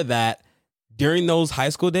before that, during those high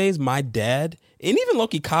school days, my dad, and even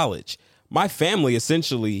low-key college, my family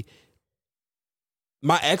essentially,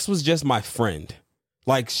 my ex was just my friend.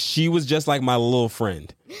 Like she was just like my little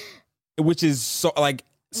friend, which is so like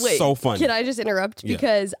so funny. Can I just interrupt? Yeah.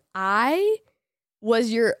 Because I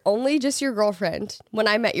was your girlfriend when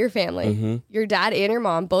I met your family, your dad and your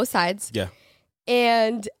mom, both sides. Yeah.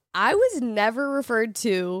 And I was never referred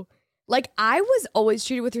to, like, I was always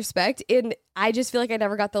treated with respect, and I just feel like I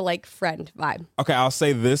never got the, like, friend vibe. Okay, I'll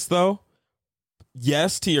say this, though.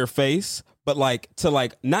 Yes, to your face, but, like, to,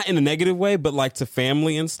 like, not in a negative way, but, like, to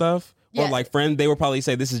family and stuff, or, like, friend, they would probably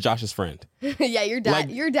say, this is Josh's friend. Yeah, your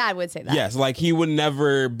dad would say that. Yes, like, he would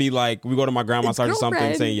never be like, we go to my grandma's house or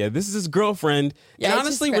something, saying, yeah, this is his girlfriend. Yeah, and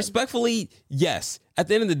honestly, respectfully, yes. At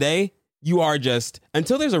the end of the day, you are just,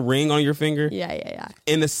 until there's a ring on your finger. Yeah.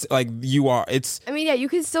 In this, like, you are, it's. I mean, yeah, you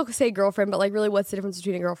can still say girlfriend, but, like, really, what's the difference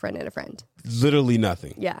between a girlfriend and a friend? Literally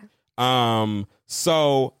nothing. Yeah.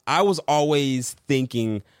 So I was always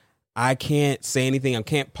thinking, I can't say anything. I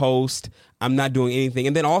can't post. I'm not doing anything.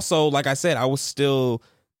 And then also, like I said, I was still,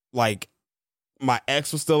 like, my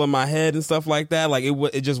ex was still in my head and stuff like that. Like,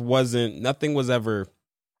 it just wasn't, nothing was ever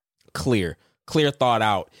clear thought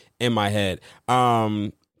out in my head.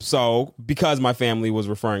 So because my family was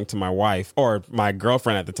referring to my wife or my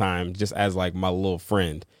girlfriend at the time just as like my little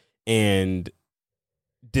friend, and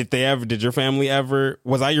did your family ever,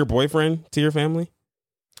 was I your boyfriend to your family?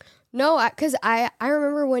 No, because I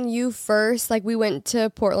remember when you first, like, we went to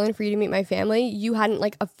Portland for you to meet my family, you hadn't,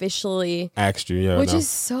 like, officially asked you, yeah. Which is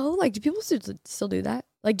so, like, do people still do that?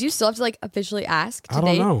 Like, do you still have to, like, officially ask to I don't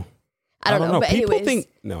date? know. I don't know. But people anyways, think,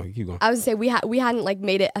 no, you keep going. I was going to say, we hadn't, like,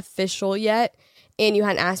 made it official yet, and you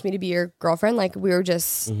hadn't asked me to be your girlfriend. Like, we were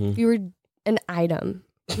just, we were an item.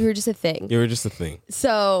 We were just a thing. You were just a thing.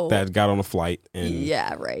 So. That got on a flight. And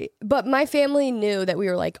yeah, right. But my family knew that we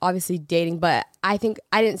were, like, obviously dating, but I think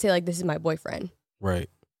I didn't say, like, this is my boyfriend. Right.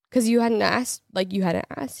 Because you hadn't asked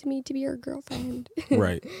me to be your girlfriend.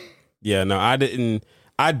 Right. Yeah, no,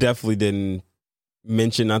 I definitely didn't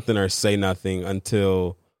mention nothing or say nothing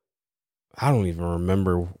until, I don't even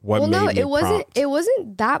remember what made me prompt. It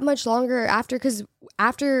wasn't that much longer after, because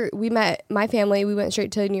after we met my family, we went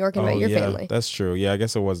straight to New York and met your family. That's true. Yeah, I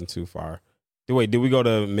guess it wasn't too far. Wait, did we go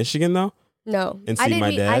to Michigan though? No. And see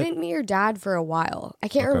my dad? I didn't meet your dad for a while. I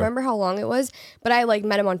can't remember how long it was, but I, like,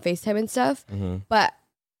 met him on FaceTime and stuff. Mm-hmm. But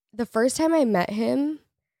the first time I met him,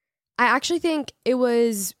 I actually think it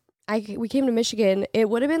was, we came to Michigan. It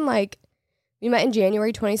would have been like, we met in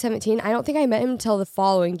January 2017. I don't think I met him until the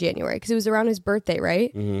following January because it was around his birthday,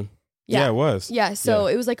 right? Mm-hmm. Yeah, it was. Yeah, so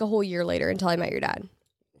it was like a whole year later until I met your dad.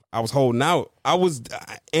 I was holding out.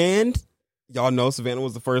 And y'all know Savannah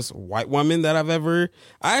was the first white woman that I've ever,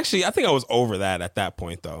 I think I was over that at that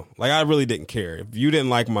point though. Like, I really didn't care. If you didn't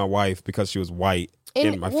like my wife because she was white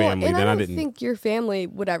in my family, then I didn't think your family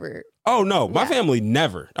would ever. Oh, no, my family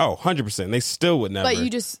never. Oh, 100%. They still would never. But you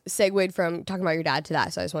just segued from talking about your dad to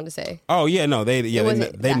that, so I just wanted to say. Oh, yeah, no, they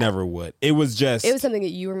never would. It was just. It was something that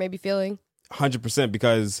you were maybe feeling. 100%,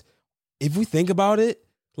 because if we think about it,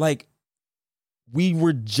 like, we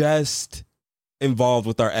were just involved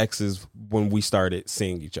with our exes when we started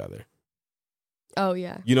seeing each other. Oh,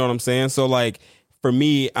 yeah. You know what I'm saying? So, like, for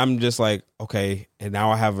me, I'm just like, okay, and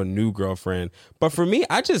now I have a new girlfriend. But for me,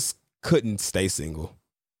 I just couldn't stay single.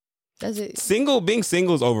 Does it? Being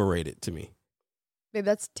single is overrated to me. Babe,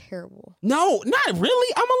 that's terrible. No, not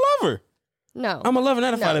really. I'm a lover. No. I'm a lover,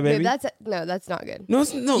 not a fighter, baby. Babe, that's not good. No.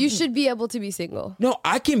 You should be able to be single. No,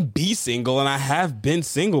 I can be single, and I have been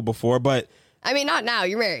single before, but. I mean, not now.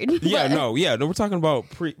 You're married. Yeah, no, we're talking about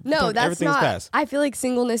that's not. Past. I feel like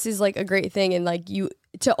singleness is like a great thing, and like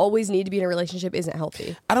to always need to be in a relationship isn't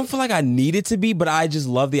healthy. I don't feel like I needed to be, but I just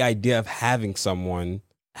love the idea of having someone,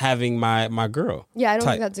 having my girl. Yeah, I don't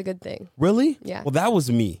think that's a good thing. Really? Yeah. Well, that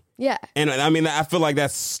was me. Yeah. And I mean, I feel like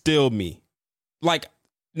that's still me. Like,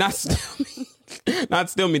 not still me,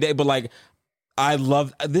 not still me, but like,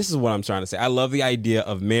 this is what I'm trying to say. I love the idea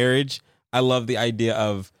of marriage. I love the idea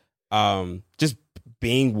of just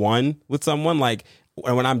being one with someone. Like,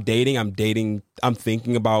 when I'm dating, I'm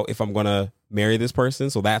thinking about if I'm gonna marry this person.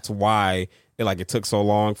 So that's why it took so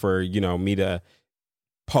long for me to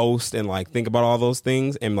post and like think about all those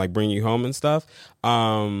things and like bring you home and stuff.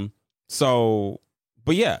 So,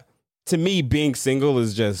 but yeah, to me, being single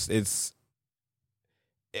is just it's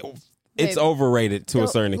overrated to a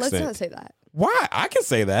certain extent. Let's not say that. Why? I can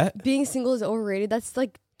say that. Being single is overrated. That's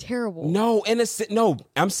like terrible. No,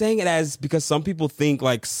 I'm saying it as because some people think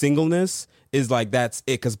like singleness is like that's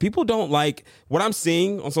it. Because people don't like what I'm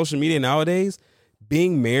seeing on social media nowadays.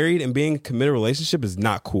 Being married and being in a committed relationship is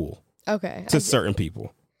not cool. Okay. To certain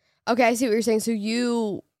people. Okay, I see what you're saying. So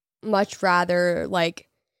you much rather like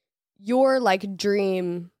your like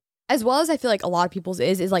dream, as well as I feel like a lot of people's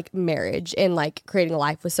is like marriage and like creating a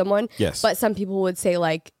life with someone. Yes. But some people would say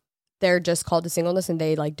like they're just called to singleness and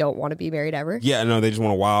they like don't want to be married ever. Yeah, no, they just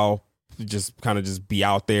want to just kind of just be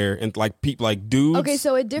out there and like people like dudes. Okay,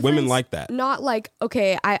 so a difference, women like that. Not like,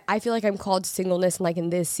 okay, I feel like I'm called to singleness and like in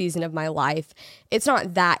this season of my life. It's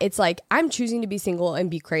not that. It's like I'm choosing to be single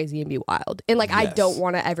and be crazy and be wild. And like I don't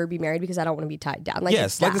want to ever be married because I don't want to be tied down. Like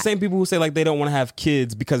yes, like the same people who say like they don't want to have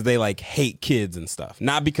kids because they like hate kids and stuff.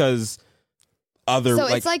 Not because other So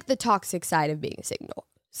it's like the toxic side of being single.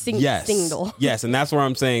 Yes. Single. Yes, and that's where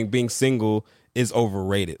I'm saying being single is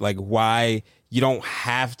overrated. Like why you don't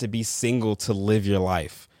have to be single to live your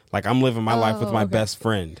life. Like I'm living my life with my best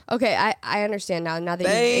friend. Okay, I understand now that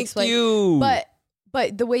Thank you explained. you.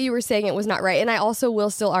 But the way you were saying it was not right. And I also will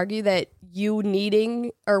still argue that you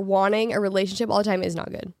needing or wanting a relationship all the time is not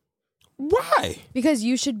good. Why? Because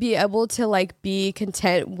you should be able to like be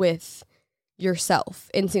content with yourself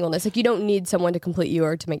in singleness. Like you don't need someone to complete you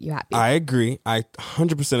or to make you happy. I agree. I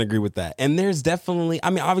 100% agree with that. And there's definitely, I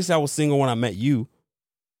mean, obviously I was single when I met you,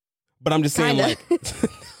 but I'm just saying like,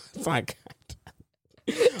 it's like,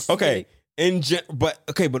 okay.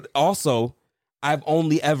 But also I've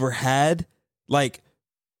only ever had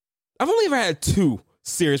two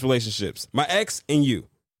serious relationships, my ex and you.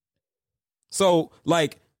 So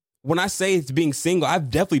like when I say it's being single,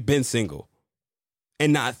 I've definitely been single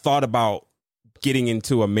and not thought about getting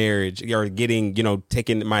into a marriage or getting,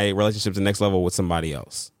 taking my relationship to the next level with somebody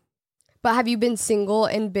else. But have you been single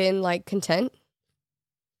and been like content?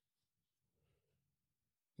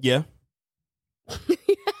 Yeah.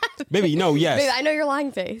 Maybe, yes. Babe, I know your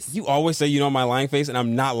lying face. You always say you know my lying face, and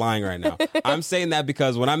I'm not lying right now. I'm saying that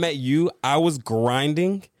because when I met you, I was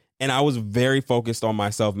grinding and I was very focused on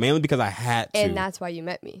myself, mainly because I had to. And that's why you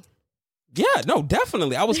met me. Yeah, no,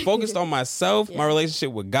 definitely. I was focused on myself, my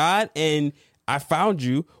relationship with God, and I found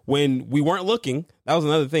you when we weren't looking. That was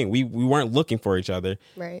another thing. We weren't looking for each other.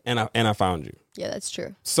 Right. And I found you. Yeah, that's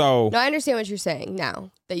true. So no, I understand what you're saying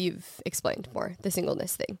now that you've explained more, the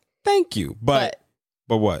singleness thing. Thank you. But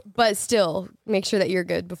what? But still, make sure that you're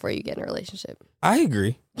good before you get in a relationship. I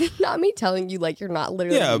agree. Not me telling you like you're not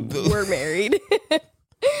literally we're married.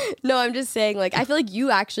 No, I'm just saying like I feel like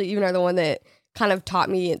you actually even are the one that kind of taught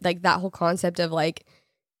me like that whole concept of like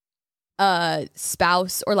a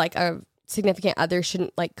spouse or like a significant other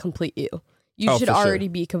shouldn't like complete you. You should already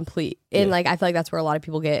be complete. And like I feel like that's where a lot of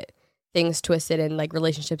people get things twisted and like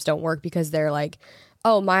relationships don't work because they're like,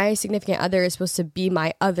 oh, my significant other is supposed to be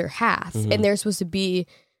my other half and they're supposed to be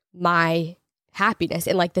my happiness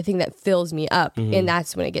and like the thing that fills me up. And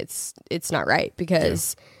that's when it's not right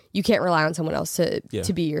because you can't rely on someone else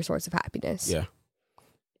to be your source of happiness. Yeah.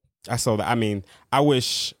 I saw that. I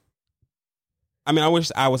wish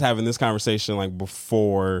I was having this conversation like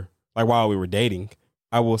before, like while we were dating.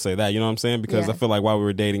 I will say that, you know what I'm saying? Because I feel like while we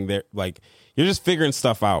were dating there, like you're just figuring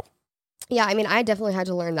stuff out. Yeah, I mean, I definitely had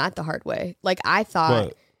to learn that the hard way. Like I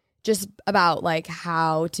thought just about like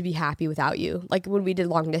how to be happy without you. Like when we did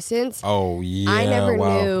long distance. Oh yeah. I never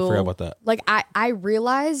knew. I forgot about that. Like I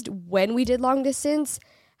realized when we did long distance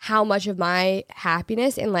how much of my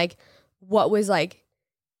happiness and like what was like,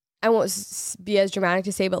 I won't be as dramatic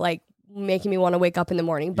to say, but like making me want to wake up in the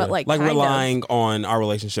morning, but like relying on our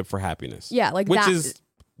relationship for happiness. Yeah, like which that is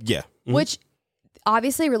which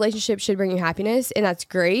obviously relationships should bring you happiness and that's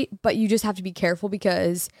great, but you just have to be careful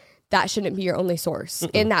because that shouldn't be your only source.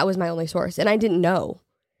 And that was my only source. And I didn't know.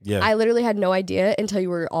 Yeah. I literally had no idea until you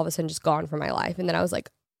were all of a sudden just gone from my life. And then I was like,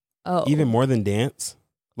 oh. Even more than dance?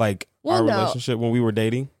 Like our relationship when we were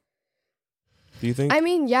dating? Do you think? I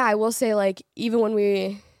mean, yeah, I will say like even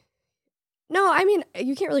when no, I mean,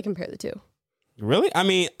 you can't really compare the two. Really? I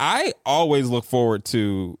mean, I always look forward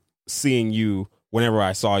to seeing you whenever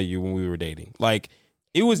I saw you when we were dating. Like,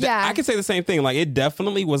 it was, I could say the same thing. Like, it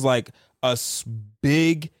definitely was like a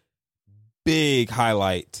big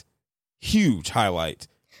highlight, huge highlight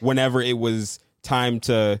whenever it was time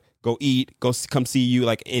to go eat, come see you,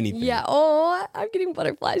 like anything. Yeah. Oh, I'm getting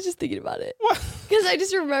butterflies just thinking about it. Because I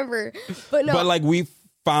just remember. But no. But like, we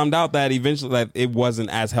found out that eventually that it wasn't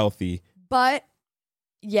as healthy. But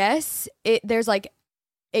yes, it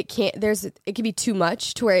can be too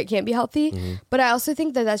much to where it can't be healthy. But I also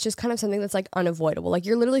think that that's just kind of something that's like unavoidable. Like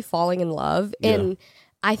you're literally falling in love. And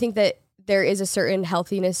I think that there is a certain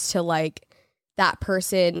healthiness to like that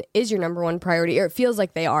person is your number one priority, or it feels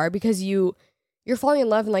like they are, because you're falling in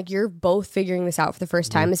love and like you're both figuring this out for the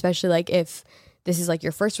first time, especially like if this is like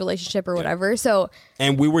your first relationship or whatever. So,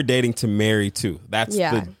 and we were dating to marry too. That's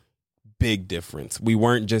the big difference. We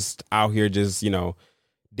weren't just out here just,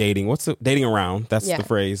 dating. Dating around? That's the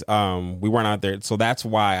phrase. We weren't out there. So that's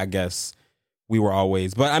why I guess we were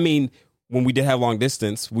always, but I mean, when we did have long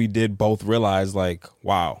distance, we did both realize like,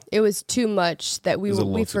 wow. It was too much that we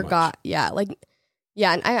forgot. Yeah. Like,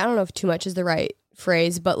 yeah. And I don't know if too much is the right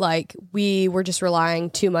phrase, but like we were just relying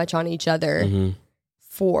too much on each other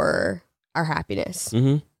for our happiness.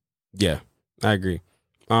 Yeah, I agree.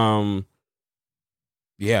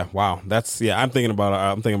 Yeah, wow. I'm thinking about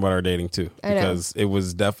our dating too, because it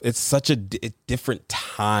was it's such a different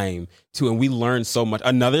time too, and we learned so much.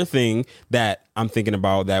 Another thing that I'm thinking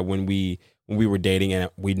about that when we were dating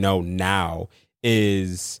and we know now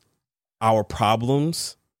is our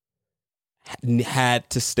problems had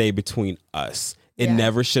to stay between us. It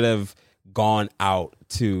never should have gone out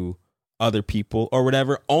to other people or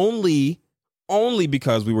whatever, only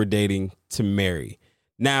because we were dating to marry.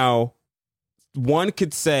 Now, one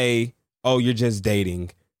could say, oh, you're just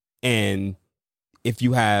dating, and if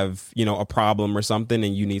you have, a problem or something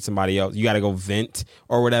and you need somebody else, you got to go vent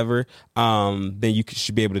or whatever, then you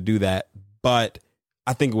should be able to do that. But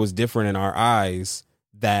I think it was different in our eyes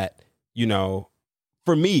that,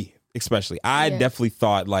 for me especially, I definitely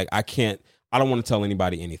thought like, I don't want to tell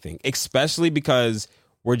anybody anything, especially because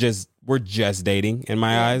we're just dating in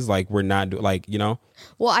my eyes. Like we're not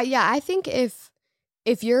Well, I think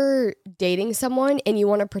if you're dating someone and you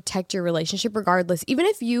want to protect your relationship regardless, even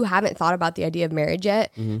if you haven't thought about the idea of marriage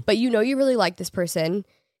yet, but you really like this person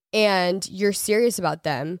and you're serious about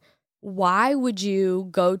them, why would you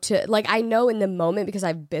go to, like, I know in the moment, because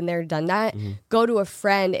I've been there, done that, go to a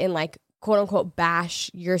friend and like, quote unquote,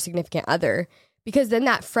 bash your significant other, because then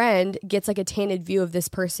that friend gets like a tainted view of this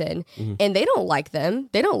person and they don't like them.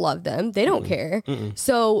 They don't love them. They don't care.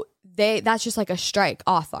 So that's just like a strike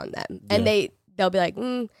off on them. And they'll be like,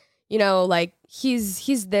 like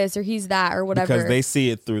he's this or he's that or whatever. Because they see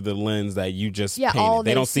it through the lens that you just painted.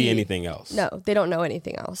 They don't see anything else. No, they don't know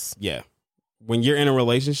anything else. Yeah. When you're in a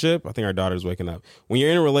relationship, I think our daughter's waking up. When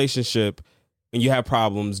you're in a relationship and you have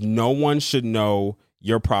problems, no one should know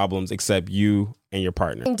your problems except you and your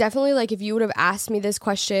partner. Definitely, like if you would have asked me this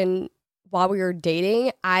question while we were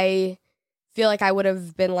dating, I feel like I would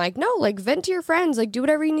have been like, no, like vent to your friends, like do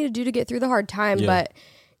whatever you need to do to get through the hard time. Yeah. But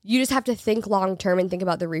you just have to think long term and think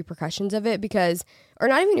about the repercussions of it, because, or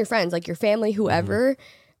not even your friends, like your family, whoever,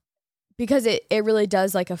 because it really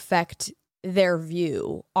does like affect their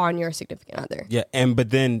view on your significant other. Yeah. But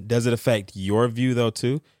then does it affect your view though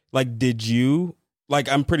too? Like, did you, like,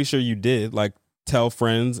 I'm pretty sure you did, like, tell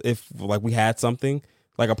friends if like we had something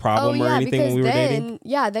like a problem or anything when we were dating?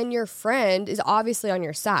 Yeah, then your friend is obviously on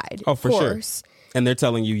your side. Oh, for sure. And they're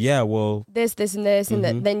telling you, yeah, well, this and this, and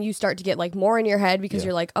then you start to get like more in your head because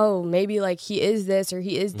you're like, oh, maybe like he is this or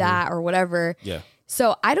he is that or whatever. Yeah.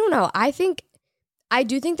 So I don't know. I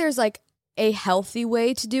do think there's like a healthy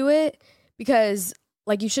way to do it, because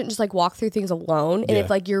like you shouldn't just like walk through things alone. And if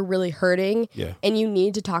like you're really hurting and you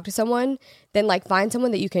need to talk to someone, then like find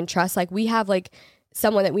someone that you can trust. Like we have like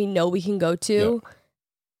someone that we know we can go to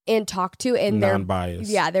and talk to, and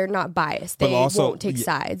non-biased. They're not biased. They also won't take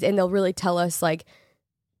sides, and they'll really tell us like,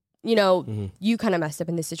 you kind of messed up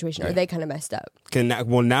in this situation, or they kind of messed up.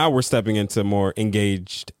 Now we're stepping into more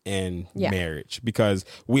engaged and marriage, because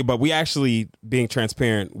we actually, being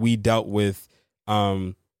transparent, we dealt with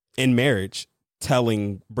in marriage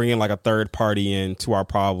bringing like a third party into our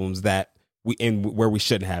problems that where we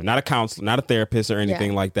shouldn't have, not a counselor, not a therapist or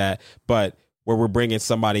anything like that, but where we're bringing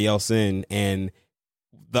somebody else in and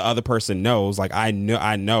the other person knows, like I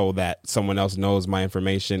know that someone else knows my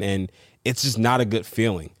information, and it's just not a good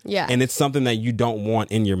feeling. Yeah. And it's something that you don't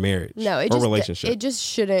want in your marriage or relationship. It just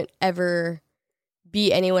shouldn't ever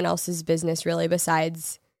be anyone else's business really,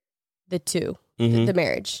 besides the two, the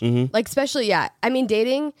marriage. Like, especially, I mean,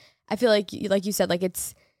 dating, I feel like you said, like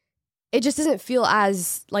it just doesn't feel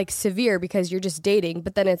as like severe because you're just dating.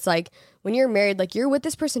 But then it's like when you're married, like you're with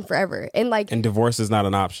this person forever, and divorce is not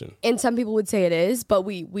an option. And some people would say it is, but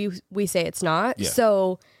we say it's not. Yeah.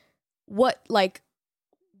 So what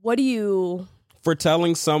do you, for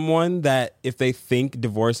telling someone that if they think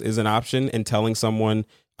divorce is an option and telling someone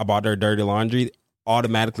about their dirty laundry,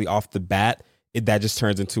 automatically off the bat, that just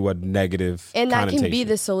turns into a negative and that connotation. can be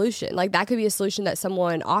the solution. Like that could be a solution that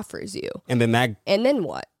someone offers you. And then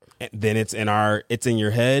what? Then it's in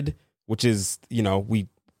your head, which is,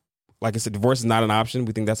 like I said, divorce is not an option.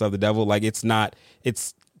 We think that's of the devil. Like it's not,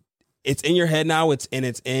 it's in your head now. It's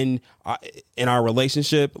in our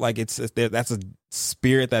relationship. Like that's a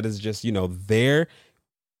spirit that is just, there.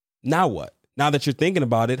 Now what? Now that you're thinking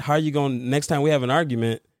about it, how are you going, next time we have an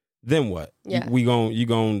argument, then what? Yeah. We're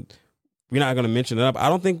not going to mention it up.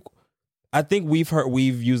 I think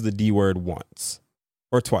we've used the D word once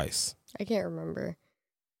or twice. I can't remember.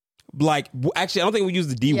 Like, actually, I don't think we use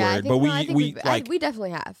the D word, but we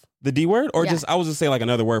definitely have the D word, or yeah. I was just say like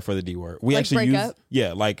another word for the D word. We like actually break use, up?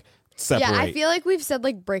 Yeah, like separate. Yeah, I feel like we've said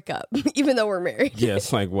like break up, even though we're married. Yeah,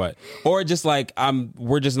 it's like what, or just like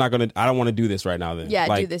we're just not gonna. I don't want to do this right now. Then yeah,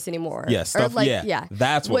 like, do this anymore. Yeah, stuff. Or like, yeah,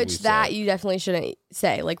 that's what. Which that you definitely shouldn't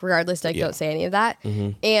say. Like regardless, like don't say any of that.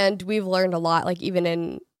 Mm-hmm. And we've learned a lot. Like even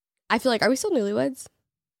in, I feel like, are we still newlyweds?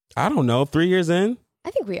 I don't know. 3 years in,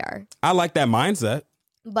 I think we are. I like that mindset,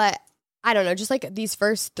 but I don't know. Just like these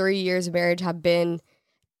first 3 years of marriage have been.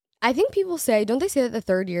 I think people say, don't they say that the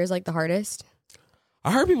third year is like the hardest?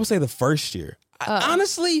 I heard people say the first year.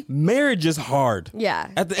 Honestly, marriage is hard. Yeah.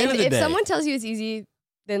 At the end of the day. If someone tells you it's easy,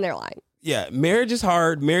 then they're lying. Yeah. Marriage is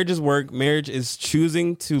hard. Marriage is work. Marriage is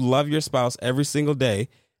choosing to love your spouse every single day.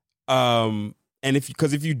 And if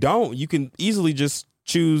you don't, you can easily just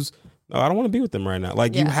choose, no, I don't want to be with them right now.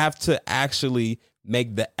 Like you have to actually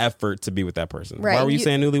make the effort to be with that person. Right. Why were you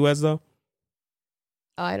saying newlyweds though?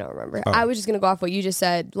 Oh, I don't remember. Oh. I was just going to go off what you just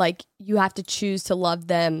said. Like you have to choose to love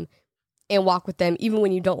them and walk with them even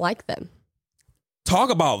when you don't like them. Talk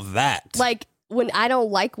about that. Like when I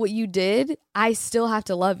don't like what you did, I still have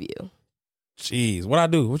to love you. Jeez, what I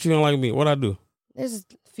do? What you don't like me? What I do? There's a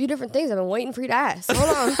few different things I've been waiting for you to ask.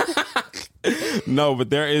 Hold on. No, but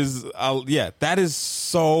there is, that is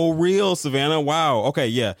so real, Savannah. Wow. Okay,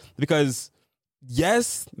 yeah. Because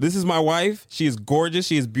yes, this is my wife. She is gorgeous.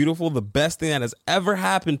 She is beautiful. The best thing that has ever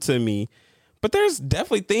happened to me. But there's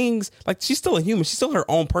definitely things, like she's still a human. She's still her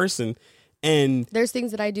own person. And there's things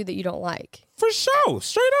that I do that you don't like. For sure.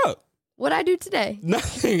 Straight up. What'd I do today?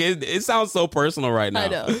 Nothing. It sounds so personal right now. I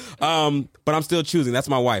know. But I'm still choosing. That's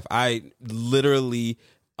my wife. I literally,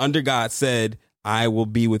 under God, said, I will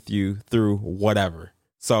be with you through whatever.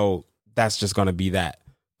 So that's just going to be that.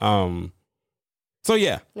 So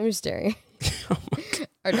yeah. I'm just staring. Oh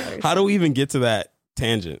my God. How do we even get to that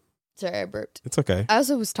tangent? Sorry, I burped. It's okay. I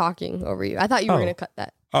also was talking over you. I thought you were going to cut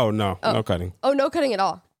that. Oh, no. No cutting. Oh, no cutting at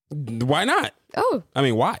all. Why not? Oh. I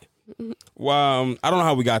mean, why? Well, I don't know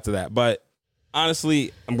how we got to that, but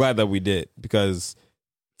honestly, I'm glad that we did because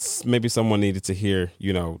maybe someone needed to hear,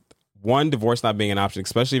 one, divorce not being an option,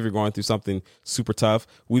 especially if you're going through something super tough.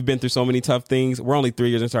 We've been through so many tough things. We're only 3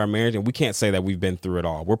 years into our marriage, and we can't say that we've been through it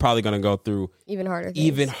all. We're probably going to go through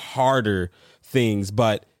even harder things,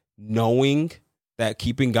 but knowing that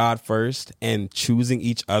keeping God first and choosing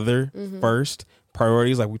each other first,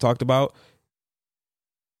 priorities like we talked about,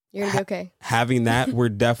 you're gonna be okay. Having that, we're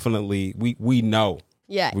definitely we know.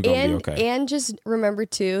 Yeah, we're gonna be okay. And just remember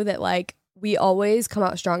too that like we always come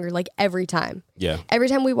out stronger. Like every time. Yeah. Every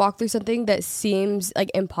time we walk through something that seems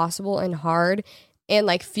like impossible and hard, and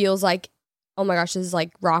like feels like, oh my gosh, this is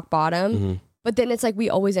like rock bottom. But then it's like we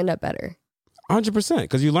always end up better. 100%,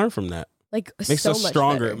 because you learn from that. Like makes so us much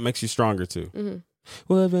stronger. better. It makes you stronger too.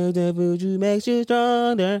 Whatever makes you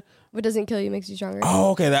stronger. What doesn't kill you makes you stronger.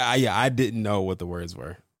 Oh, okay. I didn't know what the words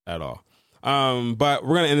were at all. But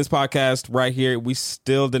we're gonna end this podcast right here. We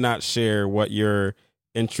still did not share what your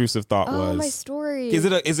intrusive thought was. Oh, my story. Is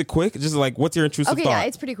it quick? Just like, what's your intrusive thought? Okay, yeah,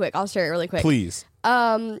 it's pretty quick. I'll share it really quick. Please.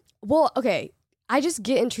 Well, okay. I just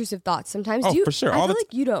get intrusive thoughts sometimes. Oh, for sure. I feel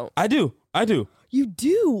like you don't. I do. You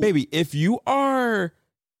do. Baby, if you are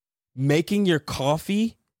making your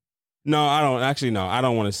coffee. No, I don't. Actually, no. I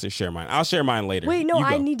don't want to share mine. I'll share mine later. Wait, no,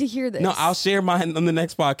 I need to hear this. No, I'll share mine on the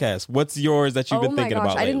next podcast. What's yours that you've been thinking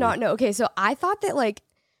about lately? I did not know. Okay, so I thought that like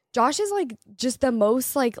Josh is like just the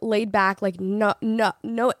most like laid back, like no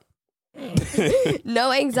no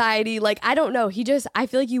anxiety. Like I don't know. I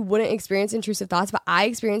feel like you wouldn't experience intrusive thoughts, but I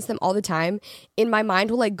experience them all the time. In my mind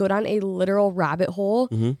will like go down a literal rabbit hole.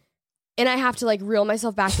 And I have to like reel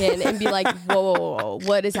myself back in and be like, whoa,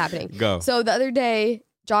 what is happening? Go. So the other day,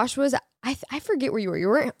 Josh was, I forget where you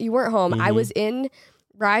were. You weren't home. I was in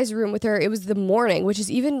Rye's room with her. It was the morning, which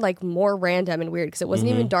is even like more random and weird because it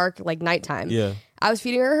wasn't even dark, like nighttime. Yeah. I was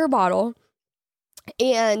feeding her bottle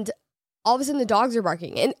and all of a sudden the dogs are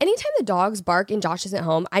barking. And anytime the dogs bark and Josh isn't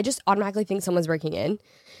home, I just automatically think someone's breaking in.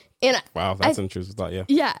 And wow, that's an intrusive thought, yeah.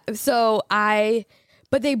 Yeah.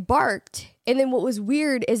 But they barked. And then what was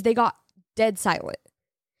weird is they got dead silent.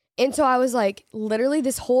 And so I was like, literally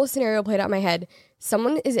this whole scenario played out in my head.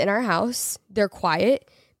 Someone is in our house. They're quiet.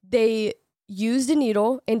 They used a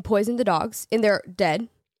needle and poisoned the dogs and they're dead.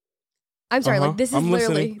 I'm sorry. Like this is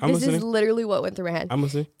literally what went through my head. I'm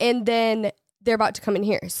listening. And then they're about to come in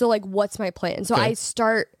here. So like, what's my plan? So I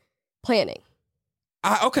start planning.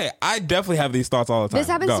 I definitely have these thoughts all the time. This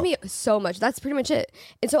happens to me so much. That's pretty much it.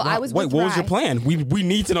 And so I was with what was your plan? We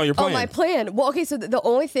need to know your plan. Oh, my plan. Well, okay, so the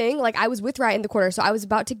only thing, like I was with Ryan in the corner, so I was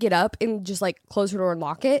about to get up and just like close her door and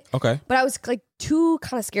lock it. Okay. But I was like too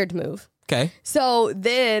kind of scared to move. Okay. So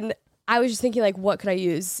then I was just thinking like, what could I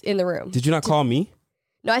use in the room? Did you not call me?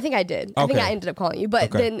 No, I think I did. I think I ended up calling you. But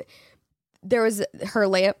then there was her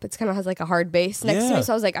lamp. It kind of has like a hard base next to me.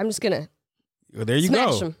 So I was like, I'm just going to there you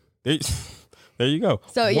smash go. them. There you go.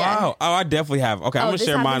 So yeah. Wow. Oh, I definitely have. Okay, I'm gonna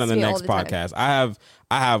share mine on the next podcast. I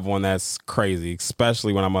have one that's crazy,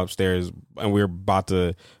 especially when I'm upstairs and we're about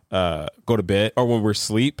to go to bed or when we're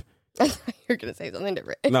asleep. You're gonna say something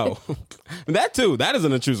different. No, that too. That is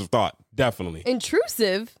an intrusive thought. Definitely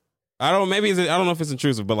intrusive. I don't know if it's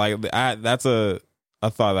intrusive, but like that's a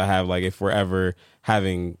thought I have. Like if we're ever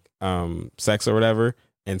having sex or whatever,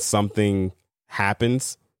 and something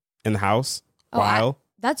happens in the house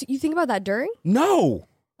you think about that during? No.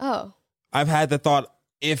 Oh. I've had the thought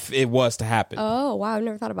if it was to happen. Oh, wow. I've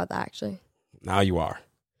never thought about that, actually. Now you are.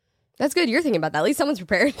 That's good. You're thinking about that. At least someone's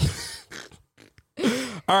prepared.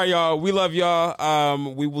 All right, y'all. We love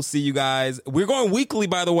y'all. We will see you guys. We're going weekly,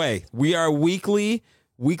 by the way. We are weekly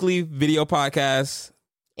video podcasts.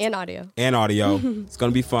 And audio. It's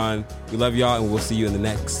going to be fun. We love y'all, and we'll see you in the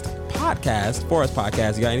next podcast. Forest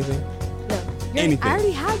Podcast. You got anything? No. I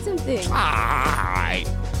already had something. All right.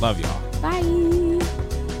 Love y'all. Bye.